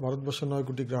সাফল্য। ভারতবর্ষের 9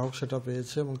 কোটি গ্রাহক সেটা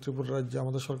পেয়েছে, এবং ত্রিপুরা রাজ্যে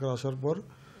আমাদের সরকার আসার পর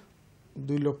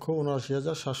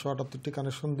 2,79,778টি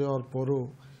কানেকশন দেওয়ার পরও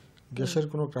গ্যাসের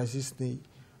কোনো ক্রাইসিস নেই।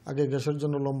 আগে গ্যাসের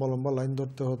জন্য লম্বা লম্বা লাইন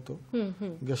ধরতে হতো,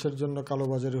 গ্যাসের জন্য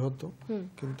কালোবাজারি হতো,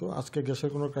 কিন্তু আজকে গ্যাসের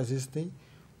কোনো ক্রাইসিস নেই।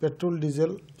 পেট্রোল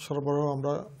ডিজেল সরবরাহ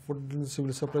আমরা ফুড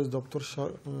সিভিল সাপ্লাইজ দপ্তর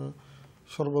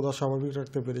সর্বদা স্বাভাবিক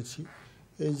রাখতে পেরেছি।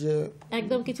 এই যে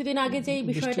একদম কিছুদিন আগে যে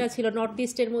বিষয়টা ছিল নর্থ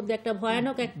ইস্টের মধ্যে একটা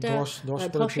ভয়ানক একটা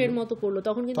ধসের মতো পড়লো,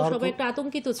 তখন কিন্তু সবাই একটা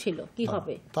আতঙ্কিত ছিল কি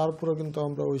হবে। তারপরে কিন্তু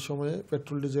আমরা ওই সময়ে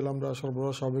পেট্রোল ডিজেল আমরা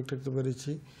সরবরাহ স্বাভাবিক রাখতে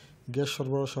পেরেছি, গ্যাস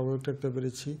সরবরাহ স্বাভাবিক রাখতে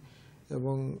পেরেছি,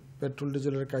 এবং পেট্রোল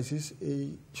ডিজেলের ক্রাইসিস এই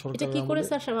সরকার কি করে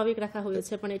স্যার স্বাভাবিক রাখা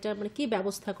হয়েছে, মানে এটা মানে কি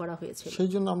ব্যবস্থা করা হয়েছে? সেই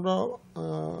জন্য আমরা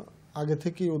আগে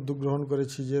থেকেই উদ্যোগ গ্রহণ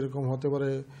করেছি যে এরকম হতে পারে,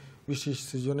 বৃষ্টির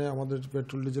সিজনে আমাদের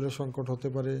পেট্রোল ডিজেলের সংকট হতে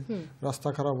পারে, রাস্তা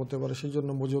খারাপ হতে পারে, সেই জন্য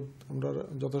মজুত আমরা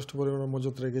যথেষ্ট পরিমাণে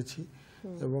মজুত রেখেছি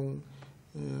এবং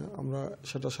আমরা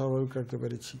সেটা স্বাভাবিক রাখতে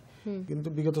পেরেছি। কিন্তু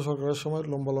বিগত সরকারের সময়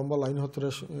লম্বা লম্বা লাইন হতো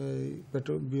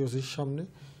পেট্রোল বিওসির সামনে,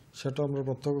 সেটা আমরা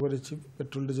প্রত্যক্ষ করেছি।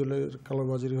 পেট্রোল ডিজেলের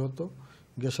কালোবাজারি হতো,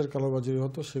 গ্যাসের কালোবাজারি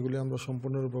হতো, সেগুলি আমরা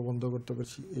সম্পূর্ণরূপে বন্ধ করতে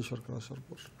পেরেছি এই সরকার আসার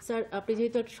পর। স্যার আপনি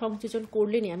যেহেতু একটা সংযোজন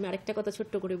করলেনই, আমি আরেকটা কথা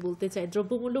ছোট্ট করে বলতে চাই।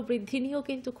 দ্রব্যমূল্য বৃদ্ধি নিয়েও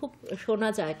কিন্তু খুব শোনা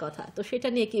যায় কথা, তো সেটা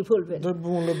নিয়ে কি বলবেন?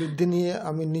 দ্রব্যমূল্য বৃদ্ধি নিয়ে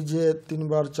আমি নিজে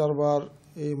 3-4বার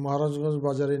এই মহারাজগঞ্জ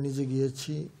বাজারে নিজে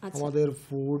গিয়েছি। আমাদের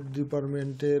ফুড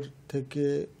ডিপার্টমেন্টের থেকে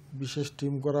বিশেষ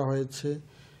টিম করা হয়েছে,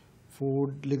 ফুড,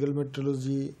 লিগ্যাল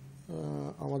মেট্রোলজি,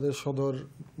 আমাদের সদর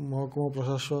মহকুমা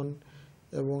প্রশাসন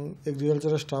এবং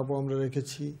এগ্রিকালচারের স্টাফও আমরা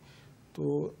রেখেছি। তো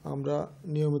আমরা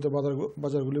নিয়মিত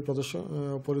বাজারগুলি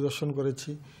পরিদর্শন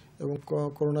করেছি এবং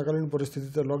করোনাকালীন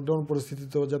পরিস্থিতিতে, লকডাউন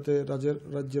পরিস্থিতিতেও যাতে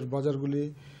রাজ্যের বাজারগুলি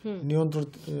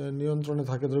নিয়ন্ত্রণে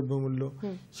থাকে দ্রব্যমূল্য,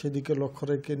 সেদিকে লক্ষ্য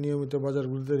রেখে নিয়মিত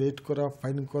বাজারগুলিতে রেড করা,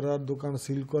 ফাইন করা, দোকান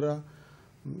সিল করা,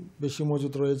 বেশি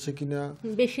মজুত রয়েছে কিনা,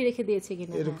 বেশি রেখে দিয়েছে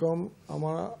কিনা, এরকম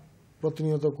আমরা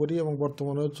প্রতিনিয়ত করি এবং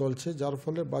বর্তমানেও চলছে, যার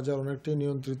ফলে বাজার অনেকটাই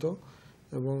নিয়ন্ত্রিত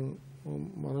এবং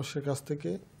মানুষের কাছ থেকে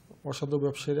অসাধু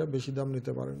ব্যবসায়ীরা বেশি দাম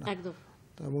নিতে পারে না। একদম।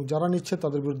 এবং যারা নিচ্ছে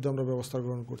তাদের বিরুদ্ধে আমরা ব্যবস্থা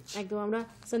গ্রহণ করছি। একদম। আমরা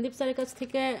সন্দীপ স্যারের কাছ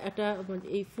থেকে একটা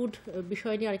এই ফুড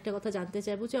বিষয় নিয়ে আরেকটা কথা জানতে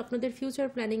চাইবো যে আপনাদের ফিউচার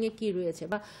প্ল্যানিং এ কি রয়েছে,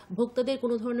 বা ভোক্তাদের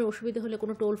কোনো ধরনের অসুবিধা হলে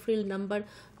কোনো টোল ফ্রি নাম্বার,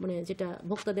 মানে যেটা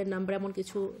ভোক্তাদের নাম্বার, এমন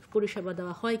কিছু পরিষেবা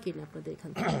দেওয়া হয় কিনা আপনাদের এখান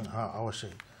থেকে? হ্যাঁ,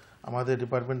 অবশ্যই। আমাদের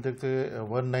ডিপার্টমেন্ট থেকে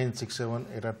 1967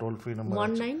 এটা টোল ফ্রি নাম্বার।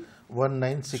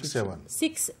 1967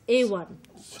 6A1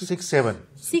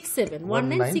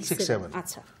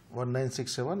 আচ্ছা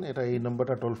 1967 এটা এই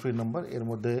নাম্বারটা টোল ফ্রি নাম্বার। এর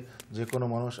মধ্যে যে কোনো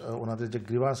মানুষ ওনাদের যে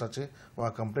গ্রিভান্স আছে বা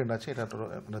কমপ্লেন্ট আছে এটা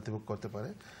নথিভুক্ত করতে পারে।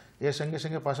 এর সঙ্গে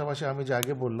সঙ্গে পাশাপাশি আমি যে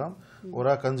আগে বললাম,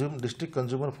 ওরা ডিস্ট্রিক্ট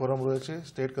কনজিউমার ফোরাম রয়েছে,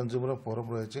 স্টেট কনজিউমার ফোরাম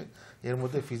রয়েছে, এর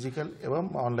মধ্যে ফিজিক্যাল এবং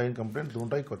অনলাইন কমপ্লেন্ট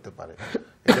দুটাই করতে পারে।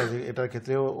 এটার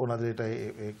ক্ষেত্রেও ওনাদের এটা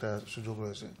একটা সুযোগ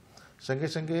রয়েছে। সঙ্গে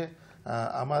সঙ্গে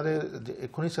আমাদের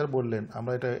এক্ষুনি স্যার বললেন,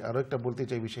 আমরা এটা আরও একটা বলতে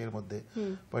চাই বিষয়ের মধ্যে,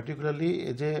 পার্টিকুলারলি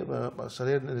এই যে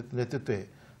স্যারের নেতৃত্বে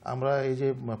আমরা এই যে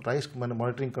প্রাইস মানে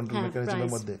মনিটরিং কন্ট্রোল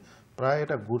মেকানিজমের মধ্যে প্রায়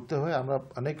এটা ঘুরতে হয়। আমরা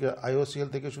অনেক IOCL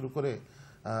থেকে শুরু করে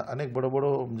অনেক বড় বড়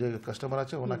যে কাস্টমার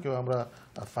আছে ওনাকেও আমরা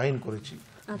ফাইন করেছি,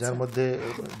 যার মধ্যে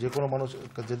যে কোনো মানুষ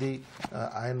যদি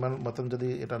আইন মতন যদি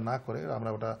এটা না করে আমরা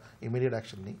ওটা ইমিডিয়েট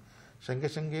অ্যাকশন নিই। সঙ্গে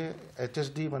সঙ্গে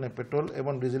HSD মানে পেট্রোল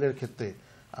এবং ডিজেলের ক্ষেত্রে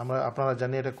আপনারা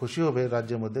জানিয়ে এটা খুশি হবে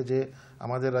রাজ্যের মধ্যে যে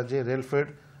আমাদের রাজ্যে রেলফেড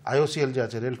IOCL যে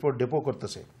আছে রেলফেড ডেপো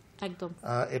করতেছে।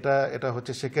 এটা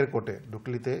হচ্ছে শেখের কোটে,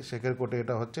 ডুকলিতে শেখের কোটে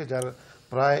এটা হচ্ছে, যার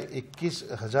প্রায়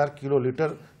 21,000 কিলো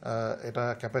লিটার এটা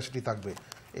ক্যাপাসিটি থাকবে।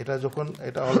 এটা যখন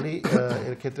এটা অলরেডি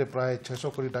এর ক্ষেত্রে প্রায় 600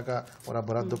 কোটি টাকা ওরা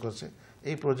বরাদ্দ করেছে।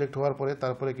 এই প্রজেক্ট হওয়ার পরে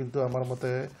তারপরে কিন্তু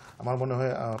আমার মনে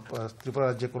হয় ত্রিপুরা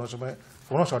রাজ্যে কোনো সময়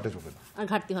কোনো শর্টেজ হবে না,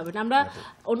 ঘাটতি হবে না। আমরা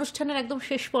অনুষ্ঠানের একদম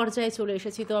শেষ পর্যায়ে চলে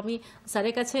এসেছি, তো আমি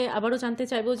স্যারের কাছে আবারও জানতে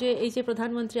চাইবো যে এই যে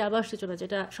প্রধানমন্ত্রী আবাস যোজনা,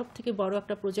 যেটা সব থেকে বড়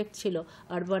একটা প্রজেক্ট ছিল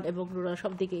আরবান এবং রুরাল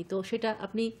সব দিকেই, তো সেটা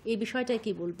আপনি এই বিষয়টায়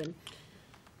কি বলবেন?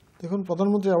 দেখুন,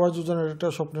 প্রধানমন্ত্রী আবাস যোজনার একটা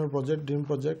স্বপ্নের প্রজেক্ট, ড্রিম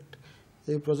প্রজেক্ট।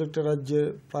 এই প্রজেক্টে রাজ্যে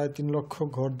প্রায় 3 লক্ষ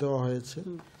ঘর দেওয়া হয়েছে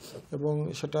এবং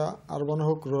সেটা আরবান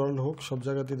হোক রুরাল হোক সব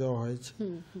জায়গাতেই দেওয়া হয়েছে।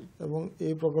 এবং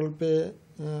এই প্রকল্পে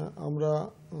আমরা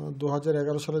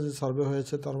 2011 সালে যে সার্ভে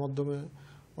হয়েছে তার মাধ্যমে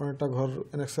অনেকটা ঘর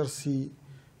অ্যানেক্সার সি,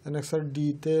 অ্যানেক্সার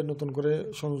ডিতে নতুন করে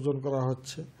সংযোজন করা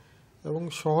হচ্ছে এবং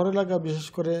শহর এলাকা, বিশেষ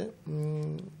করে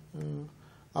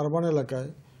আরবান এলাকায়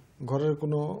ঘরের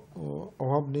কোনো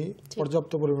অভাব নেই,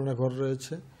 পর্যাপ্ত পরিমাণে ঘর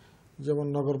রয়েছে। যেমন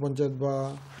নগর পঞ্চায়েত বা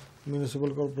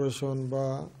মিউনিসিপ্যাল কর্পোরেশন বা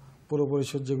পৌর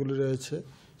পরিষদ যেগুলি রয়েছে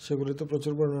সেগুলিতে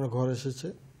প্রচুর পরিমাণে ঘর এসেছে।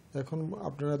 এখন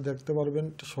আপনারা দেখতে পারবেন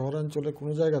শহরাঞ্চলে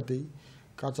কোনো জায়গাতেই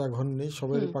কাঁচা ঘর নেই,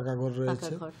 সবারই পাকা ঘর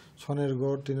রয়েছে। ছনের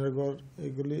ঘর, টিনের ঘর,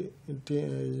 এগুলি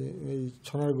এই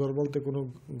ছনের ঘর বলতে কোনো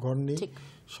ঘর নেই,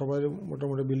 সবাই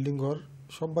মোটামুটি বিল্ডিং ঘর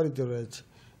সব বাড়িতে রয়েছে।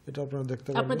 এটা আপনারা দেখতে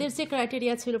পাবেন। আপনাদের যে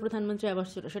ক্রাইটেরিয়া ছিল প্রধানমন্ত্রী আবাস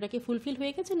যোজনা, সেটা কি ফুলফিল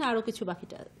হয়ে গেছে না আরো কিছু বাকি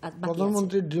আছে?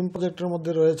 প্রধানমন্ত্রী ড্রিম প্রজেক্টের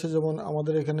মধ্যে রয়েছে যেমন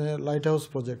আমাদের এখানে লাইট হাউস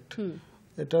প্রজেক্ট,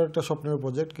 এটা একটা স্বপ্নের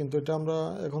প্রজেক্ট, কিন্তু এটা আমরা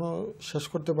এখনো শেষ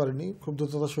করতে পারিনি, খুব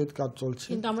দ্রুততার সহিত কাজ চলছে।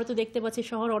 কিন্তু আমরা তো দেখতে পাচ্ছি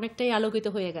শহর অনেকটাই আলোকিত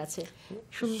হয়ে গেছে,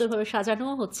 সুন্দরভাবে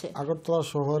সাজানোও হচ্ছে। আগরতলা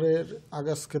শহরের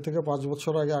আজকে থেকে 5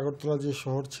 বছর আগে আগরতলা যে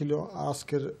শহর ছিল,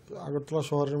 আজকের আগরতলা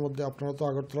শহরের মধ্যে, আপনারা তো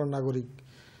আগরতলার নাগরিক,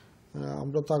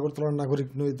 আমরা তো আগরতলার নাগরিক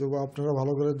নই, তো আপনারা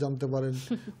ভালো করে জানতে পারেন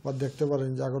বা দেখতে পারেন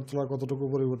যে আগরতলা কতটুকু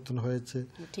পরিবর্তন হয়েছে।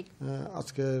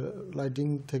 আজকে লাইটিং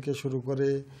থেকে শুরু করে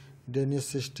ড্রেনেজ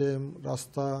সিস্টেম,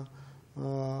 রাস্তা,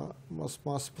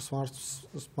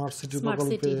 স্মার্ট সিটি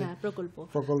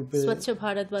প্রকল্পে স্বচ্ছ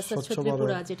ভারত বা স্বচ্ছ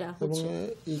ত্রিপুরা যেটা হচ্ছে। এবং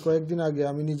এই কয়েকদিন আগে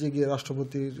আমি নিজে গিয়ে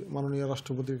মাননীয়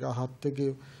রাষ্ট্রপতির হাত থেকে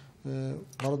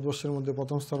ভারতবর্ষের মধ্যে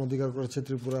প্রথম স্থান অধিকার করেছে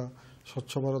ত্রিপুরা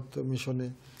স্বচ্ছ ভারত মিশনে।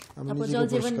 আমি নিজে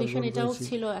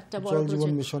জল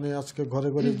জীবন মিশনে আজকে ঘরে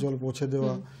ঘরে জল পৌঁছে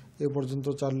দেওয়া, এ পর্যন্ত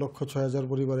 4,06,000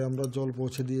 পরিবারে আমরা জল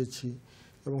পৌঁছে দিয়েছি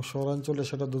এবং শহরাঞ্চলে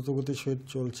সেটা দ্রুতগতির সহিত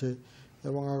চলছে।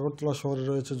 এবং আগরতলা শহরে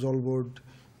রয়েছে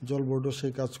জল বোর্ডও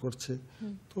সেই কাজ করছে।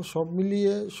 তো সব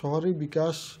মিলিয়ে শহরের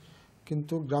বিকাশ,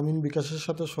 কিন্তু গ্রামীণ বিকাশের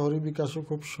সাথে শহরি বিকাশও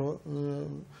খুব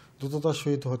দ্রুততার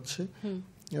সহিত হচ্ছে।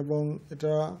 এবং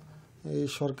এটা এই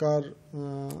সরকার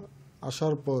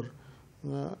আসার পর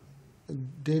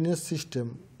ড্রেনেজ সিস্টেম,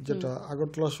 যেটা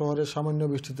আগরতলা শহরে সামান্য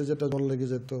বৃষ্টিতে যেটা জল লেগে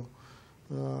যেত,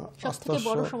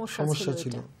 সমস্যা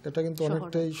ছিল, এটা কিন্তু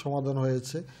অনেকটাই সমাধান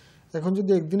হয়েছে। এখন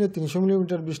যদি একদিনে 300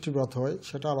 মিলিমিটার বৃষ্টিপাত হয়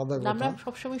সেটা আলাদা কথা। আমরা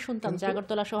সবসময় শুনতাম যে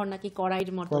আগরতলা শহর নাকি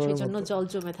কড়াইয়ের মতো, সেজন্য জল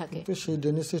জমে থাকে। তো সেই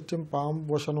ড্রেনেজ সিস্টেম পাম্প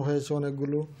বসানো হয়েছে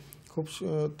অনেকগুলো, খুব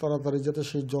তাড়াতাড়ি যাতে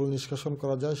সেই জল নিষ্কাশন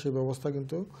করা যায় সেই ব্যবস্থা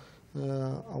কিন্তু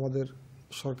আমাদের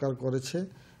সরকার করেছে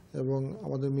এবং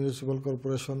আমাদের মিউনিসিপ্যাল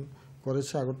কর্পোরেশন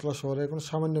করেছে। আগরতলা শহরে এখন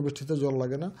সামান্য বৃষ্টিতে জল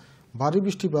লাগে না। ভারী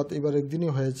বৃষ্টিপাত এবার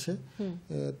একদিনই হয়েছে,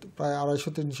 প্রায়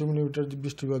 250-300 মিলিমিটার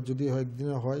বৃষ্টিপাত যদি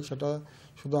একদিনে হয়, সেটা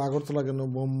শুধু আগরতলা কেন,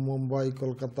 মুম্বাই,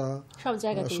 কলকাতা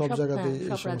সব জায়গাতেই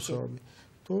এই সমস্যা হবে।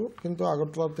 তো কিন্তু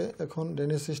আগরতলাতে এখন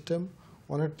ড্রেনেজ সিস্টেম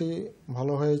অনেকটাই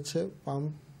ভালো হয়েছে,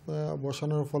 পাম্প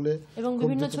বসানোর ফলে এবং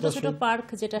বিভিন্ন ছোট ছোট পার্ক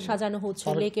যেটা সাজানো হচ্ছে,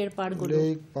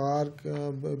 লেক পার্ক,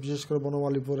 বিশেষ করে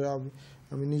বনমালীপুরে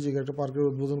আমি নিজে একটা পার্কের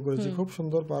উদ্বোধন করেছি, খুব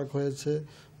সুন্দর পার্ক হয়েছে,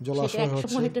 জলাশয়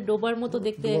হচ্ছে, ডোবার মতো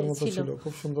দেখতে ছিল,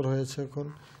 খুব সুন্দর হয়েছে এখন।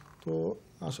 তো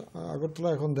আগরতলা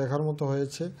এখন দেখার মতো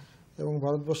হয়েছে এবং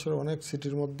ভারতবর্ষের অনেক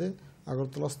সিটির মধ্যে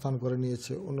আগরতলা স্থান করে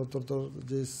নিয়েছে। উন্নতর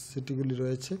যে সিটিগুলি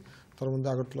রয়েছে তার মধ্যে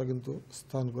আগরতলা কিন্তু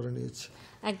স্থান করে নিয়েছে।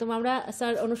 একদম আমরা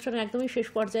স্যার অনুষ্ঠানের একদমই শেষ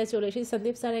পর্যায়ে চলে এসেছি।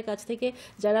 সন্দীপ স্যারের কাছ থেকে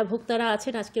যারা ভোক্তারা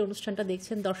আছেন, আজকের অনুষ্ঠানটা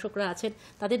দেখছেন, দর্শকরা আছেন,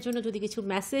 তাদের জন্য যদি কিছু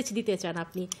মেসেজ দিতে চান,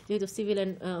 আপনি যেহেতু সিভিল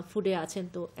অ্যান্ড ফুডে আছেন,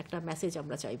 তো একটা মেসেজ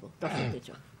আমরা চাইবো দর্শকদের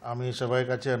জন্য। আমি সবার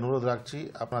কাছে অনুরোধ রাখছি,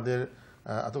 আপনাদের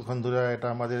এতক্ষণ ধরে এটা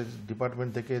আমাদের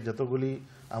ডিপার্টমেন্ট থেকে যতগুলি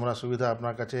আমরা সুবিধা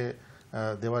আপনার কাছে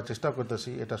দেওয়ার চেষ্টা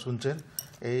করতেছি, এটা শুনছেন।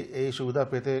 এই সুবিধা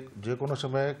পেতে যে কোনো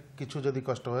সময় কিছু যদি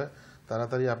কষ্ট হয়,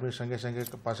 তাড়াতাড়ি আপনি সঙ্গে সঙ্গে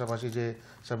পাশাপাশি যে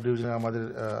সাব ডিভিশনে আমাদের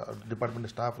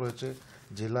ডিপার্টমেন্টের স্টাফ রয়েছে,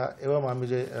 জেলা, এবং আমি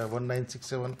যে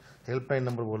 1967 হেল্পলাইন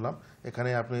নম্বর বললাম, এখানে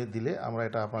আপনি দিলে আমরা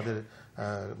এটা আপনাদের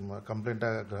কমপ্লেনটা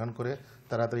গ্রহণ করে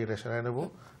তাড়াতাড়ি এটা সেরে নেব।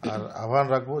 আর আহ্বান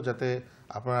রাখবো যাতে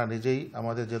আপনারা নিজেই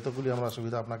আমাদের যতগুলি আমরা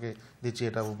সুবিধা আপনাকে দিচ্ছি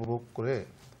এটা উপভোগ করে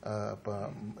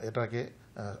এটাকে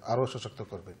আরও সশক্ত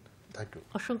করবেন। Thank you.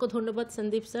 অসংখ্য ধন্যবাদ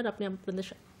সন্দীপ স্যার, আপনি আপনাদের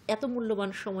এত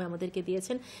মূল্যবান সময় আমাদেরকে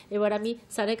দিয়েছেন। এবার আমি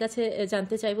স্যারের কাছে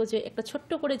জানতে চাইবো যে একটা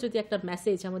ছোট্ট করে যদি একটা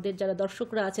মেসেজ আমাদের যারা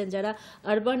দর্শকরা আছেন, যারা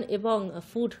আরবান এবং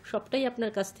ফুড সবটাই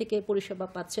আপনার কাছ থেকে পরিষেবা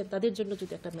পাচ্ছেন, তাদের জন্য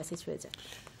যদি একটা মেসেজ হয়ে যায়।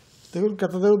 দেখুন,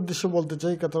 ক্রেতাদের উদ্দেশ্যে বলতে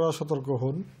চাই, ক্রেতারা সতর্ক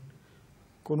হন।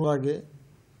 কোনো আগে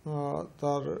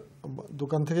তার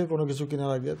দোকান থেকে কোনো কিছু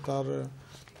কেনার আগে তার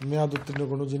মেয়াদ উত্তীর্ণ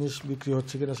কোনো জিনিস বিক্রি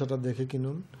হচ্ছে কিনা সেটা দেখে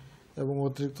কিনুন এবং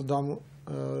অতিরিক্ত দাম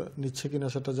নিচ্ছে কিনা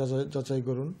সেটা যাচাই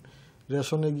করুন।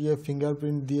 রেশনে গিয়ে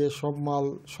ফিঙ্গারপ্রিন্ট দিয়ে সব মাল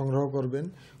সংগ্রহ করবেন,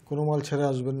 কোনো মাল ছেড়ে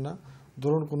আসবেন না।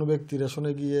 ধরুন কোনো ব্যক্তি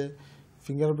রেশনে গিয়ে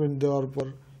ফিঙ্গারপ্রিন্ট দেওয়ার পর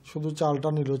শুধু চালটা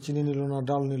নিল, চিনি নিল না,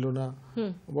 ডাল নিল না,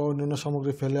 বা অন্যান্য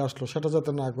সামগ্রী ফেলে আসলো, সেটা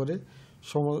যাতে না করে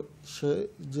সে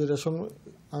যে রেশন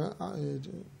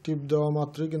টিপ দেওয়া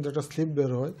মাত্রই কিন্তু একটা স্লিপ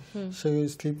বের হয়, সেই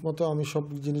স্লিপ মতো আমি সব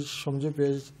জিনিস সমঝে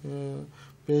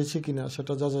পেয়েছি কিনা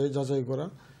সেটা যাচাই করা।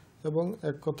 এবং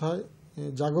এক কথায়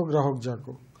জাগো গ্রাহক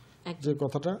জাগো, যে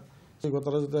কথাটা, সেই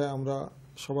কথাটা যাতে আমরা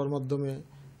সবার মাধ্যমে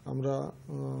আমরা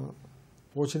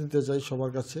পৌঁছে দিতে চাই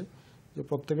সবার কাছে, যে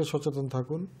প্রত্যেকে সচেতন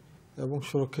থাকুন এবং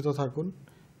সুরক্ষিত থাকুন।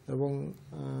 এবং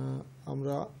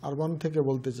আমরা আরবান থেকে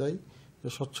বলতে চাই যে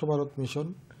স্বচ্ছ ভারত মিশন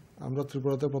আমরা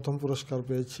ত্রিপুরাতে প্রথম পুরস্কার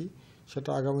পেয়েছি, সেটা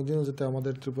আগামী দিনে যাতে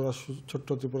আমাদের ত্রিপুরা, ছোট্ট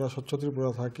ত্রিপুরা, স্বচ্ছ ত্রিপুরা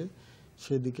থাকে,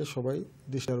 সেই দিকে সবাই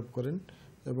দৃষ্টি আরোপ করেন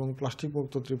এবং প্লাস্টিক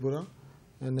মুক্ত ত্রিপুরা,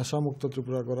 নেশামুক্ত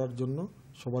ত্রিপুরা করার জন্য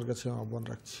সবার কাছে আহ্বান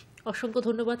রাখছি। অসংখ্য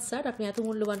ধন্যবাদ স্যার, আপনি এত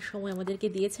মূল্যবান সময় আমাদেরকে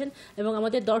দিয়েছেন এবং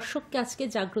আমাদের দর্শককে আজকে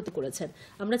জাগ্রত করেছেন।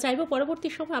 আমরা চাইব পরবর্তী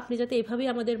সময় আপনি যাতে এভাবেই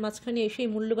আমাদের মাঝখানে এসে এই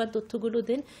মূল্যবান তথ্যগুলো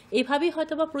দেন, এভাবেই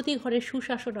হয়তোবা প্রতি ঘরের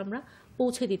সুশাসন আমরা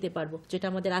পৌঁছে দিতে পারবো, যেটা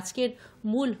আমাদের আজকের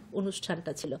মূল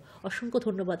অনুষ্ঠানটা ছিল। অসংখ্য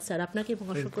ধন্যবাদ স্যার আপনাকে এবং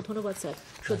অসংখ্য ধন্যবাদ স্যার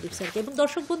সন্দীপ স্যারকে। এবং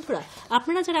দর্শক বন্ধুরা,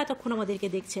 আপনারা যারা এতক্ষণ আমাদেরকে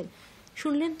দেখছেন,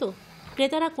 শুনলেন তো,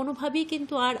 ক্রেতারা কোনোভাবেই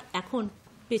কিন্তু আর এখন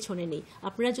পেছনে নেই।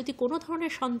 আপনারা যদি কোনো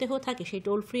ধরনের সন্দেহ থাকে, সেই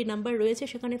টোল ফ্রি নাম্বার রয়েছে,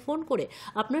 সেখানে ফোন করে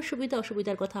আপনার সুবিধা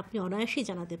অসুবিধার কথা আপনি অনায়াসেই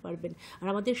জানাতে পারবেন। আর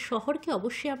আমাদের শহরকে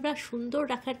অবশ্যই আমরা সুন্দর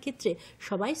রাখার ক্ষেত্রে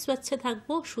সবাই স্বচ্ছে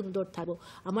থাকবো, সুন্দর থাকবো।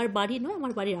 আমার বাড়ি নয়,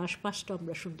 আমার বাড়ির আশপাশটা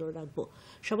আমরা সুন্দর রাখবো।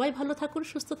 সবাই ভালো থাকুন,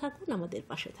 সুস্থ থাকুন, আমাদের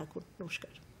পাশে থাকুন।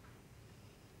 নমস্কার।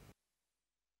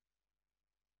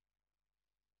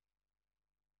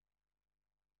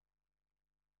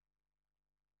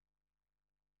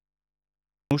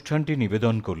 অনুষ্ঠানটি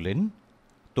নিবেদন করলেন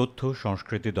তথ্য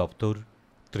সংস্কৃতি দপ্তর,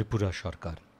 ত্রিপুরা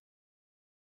সরকার।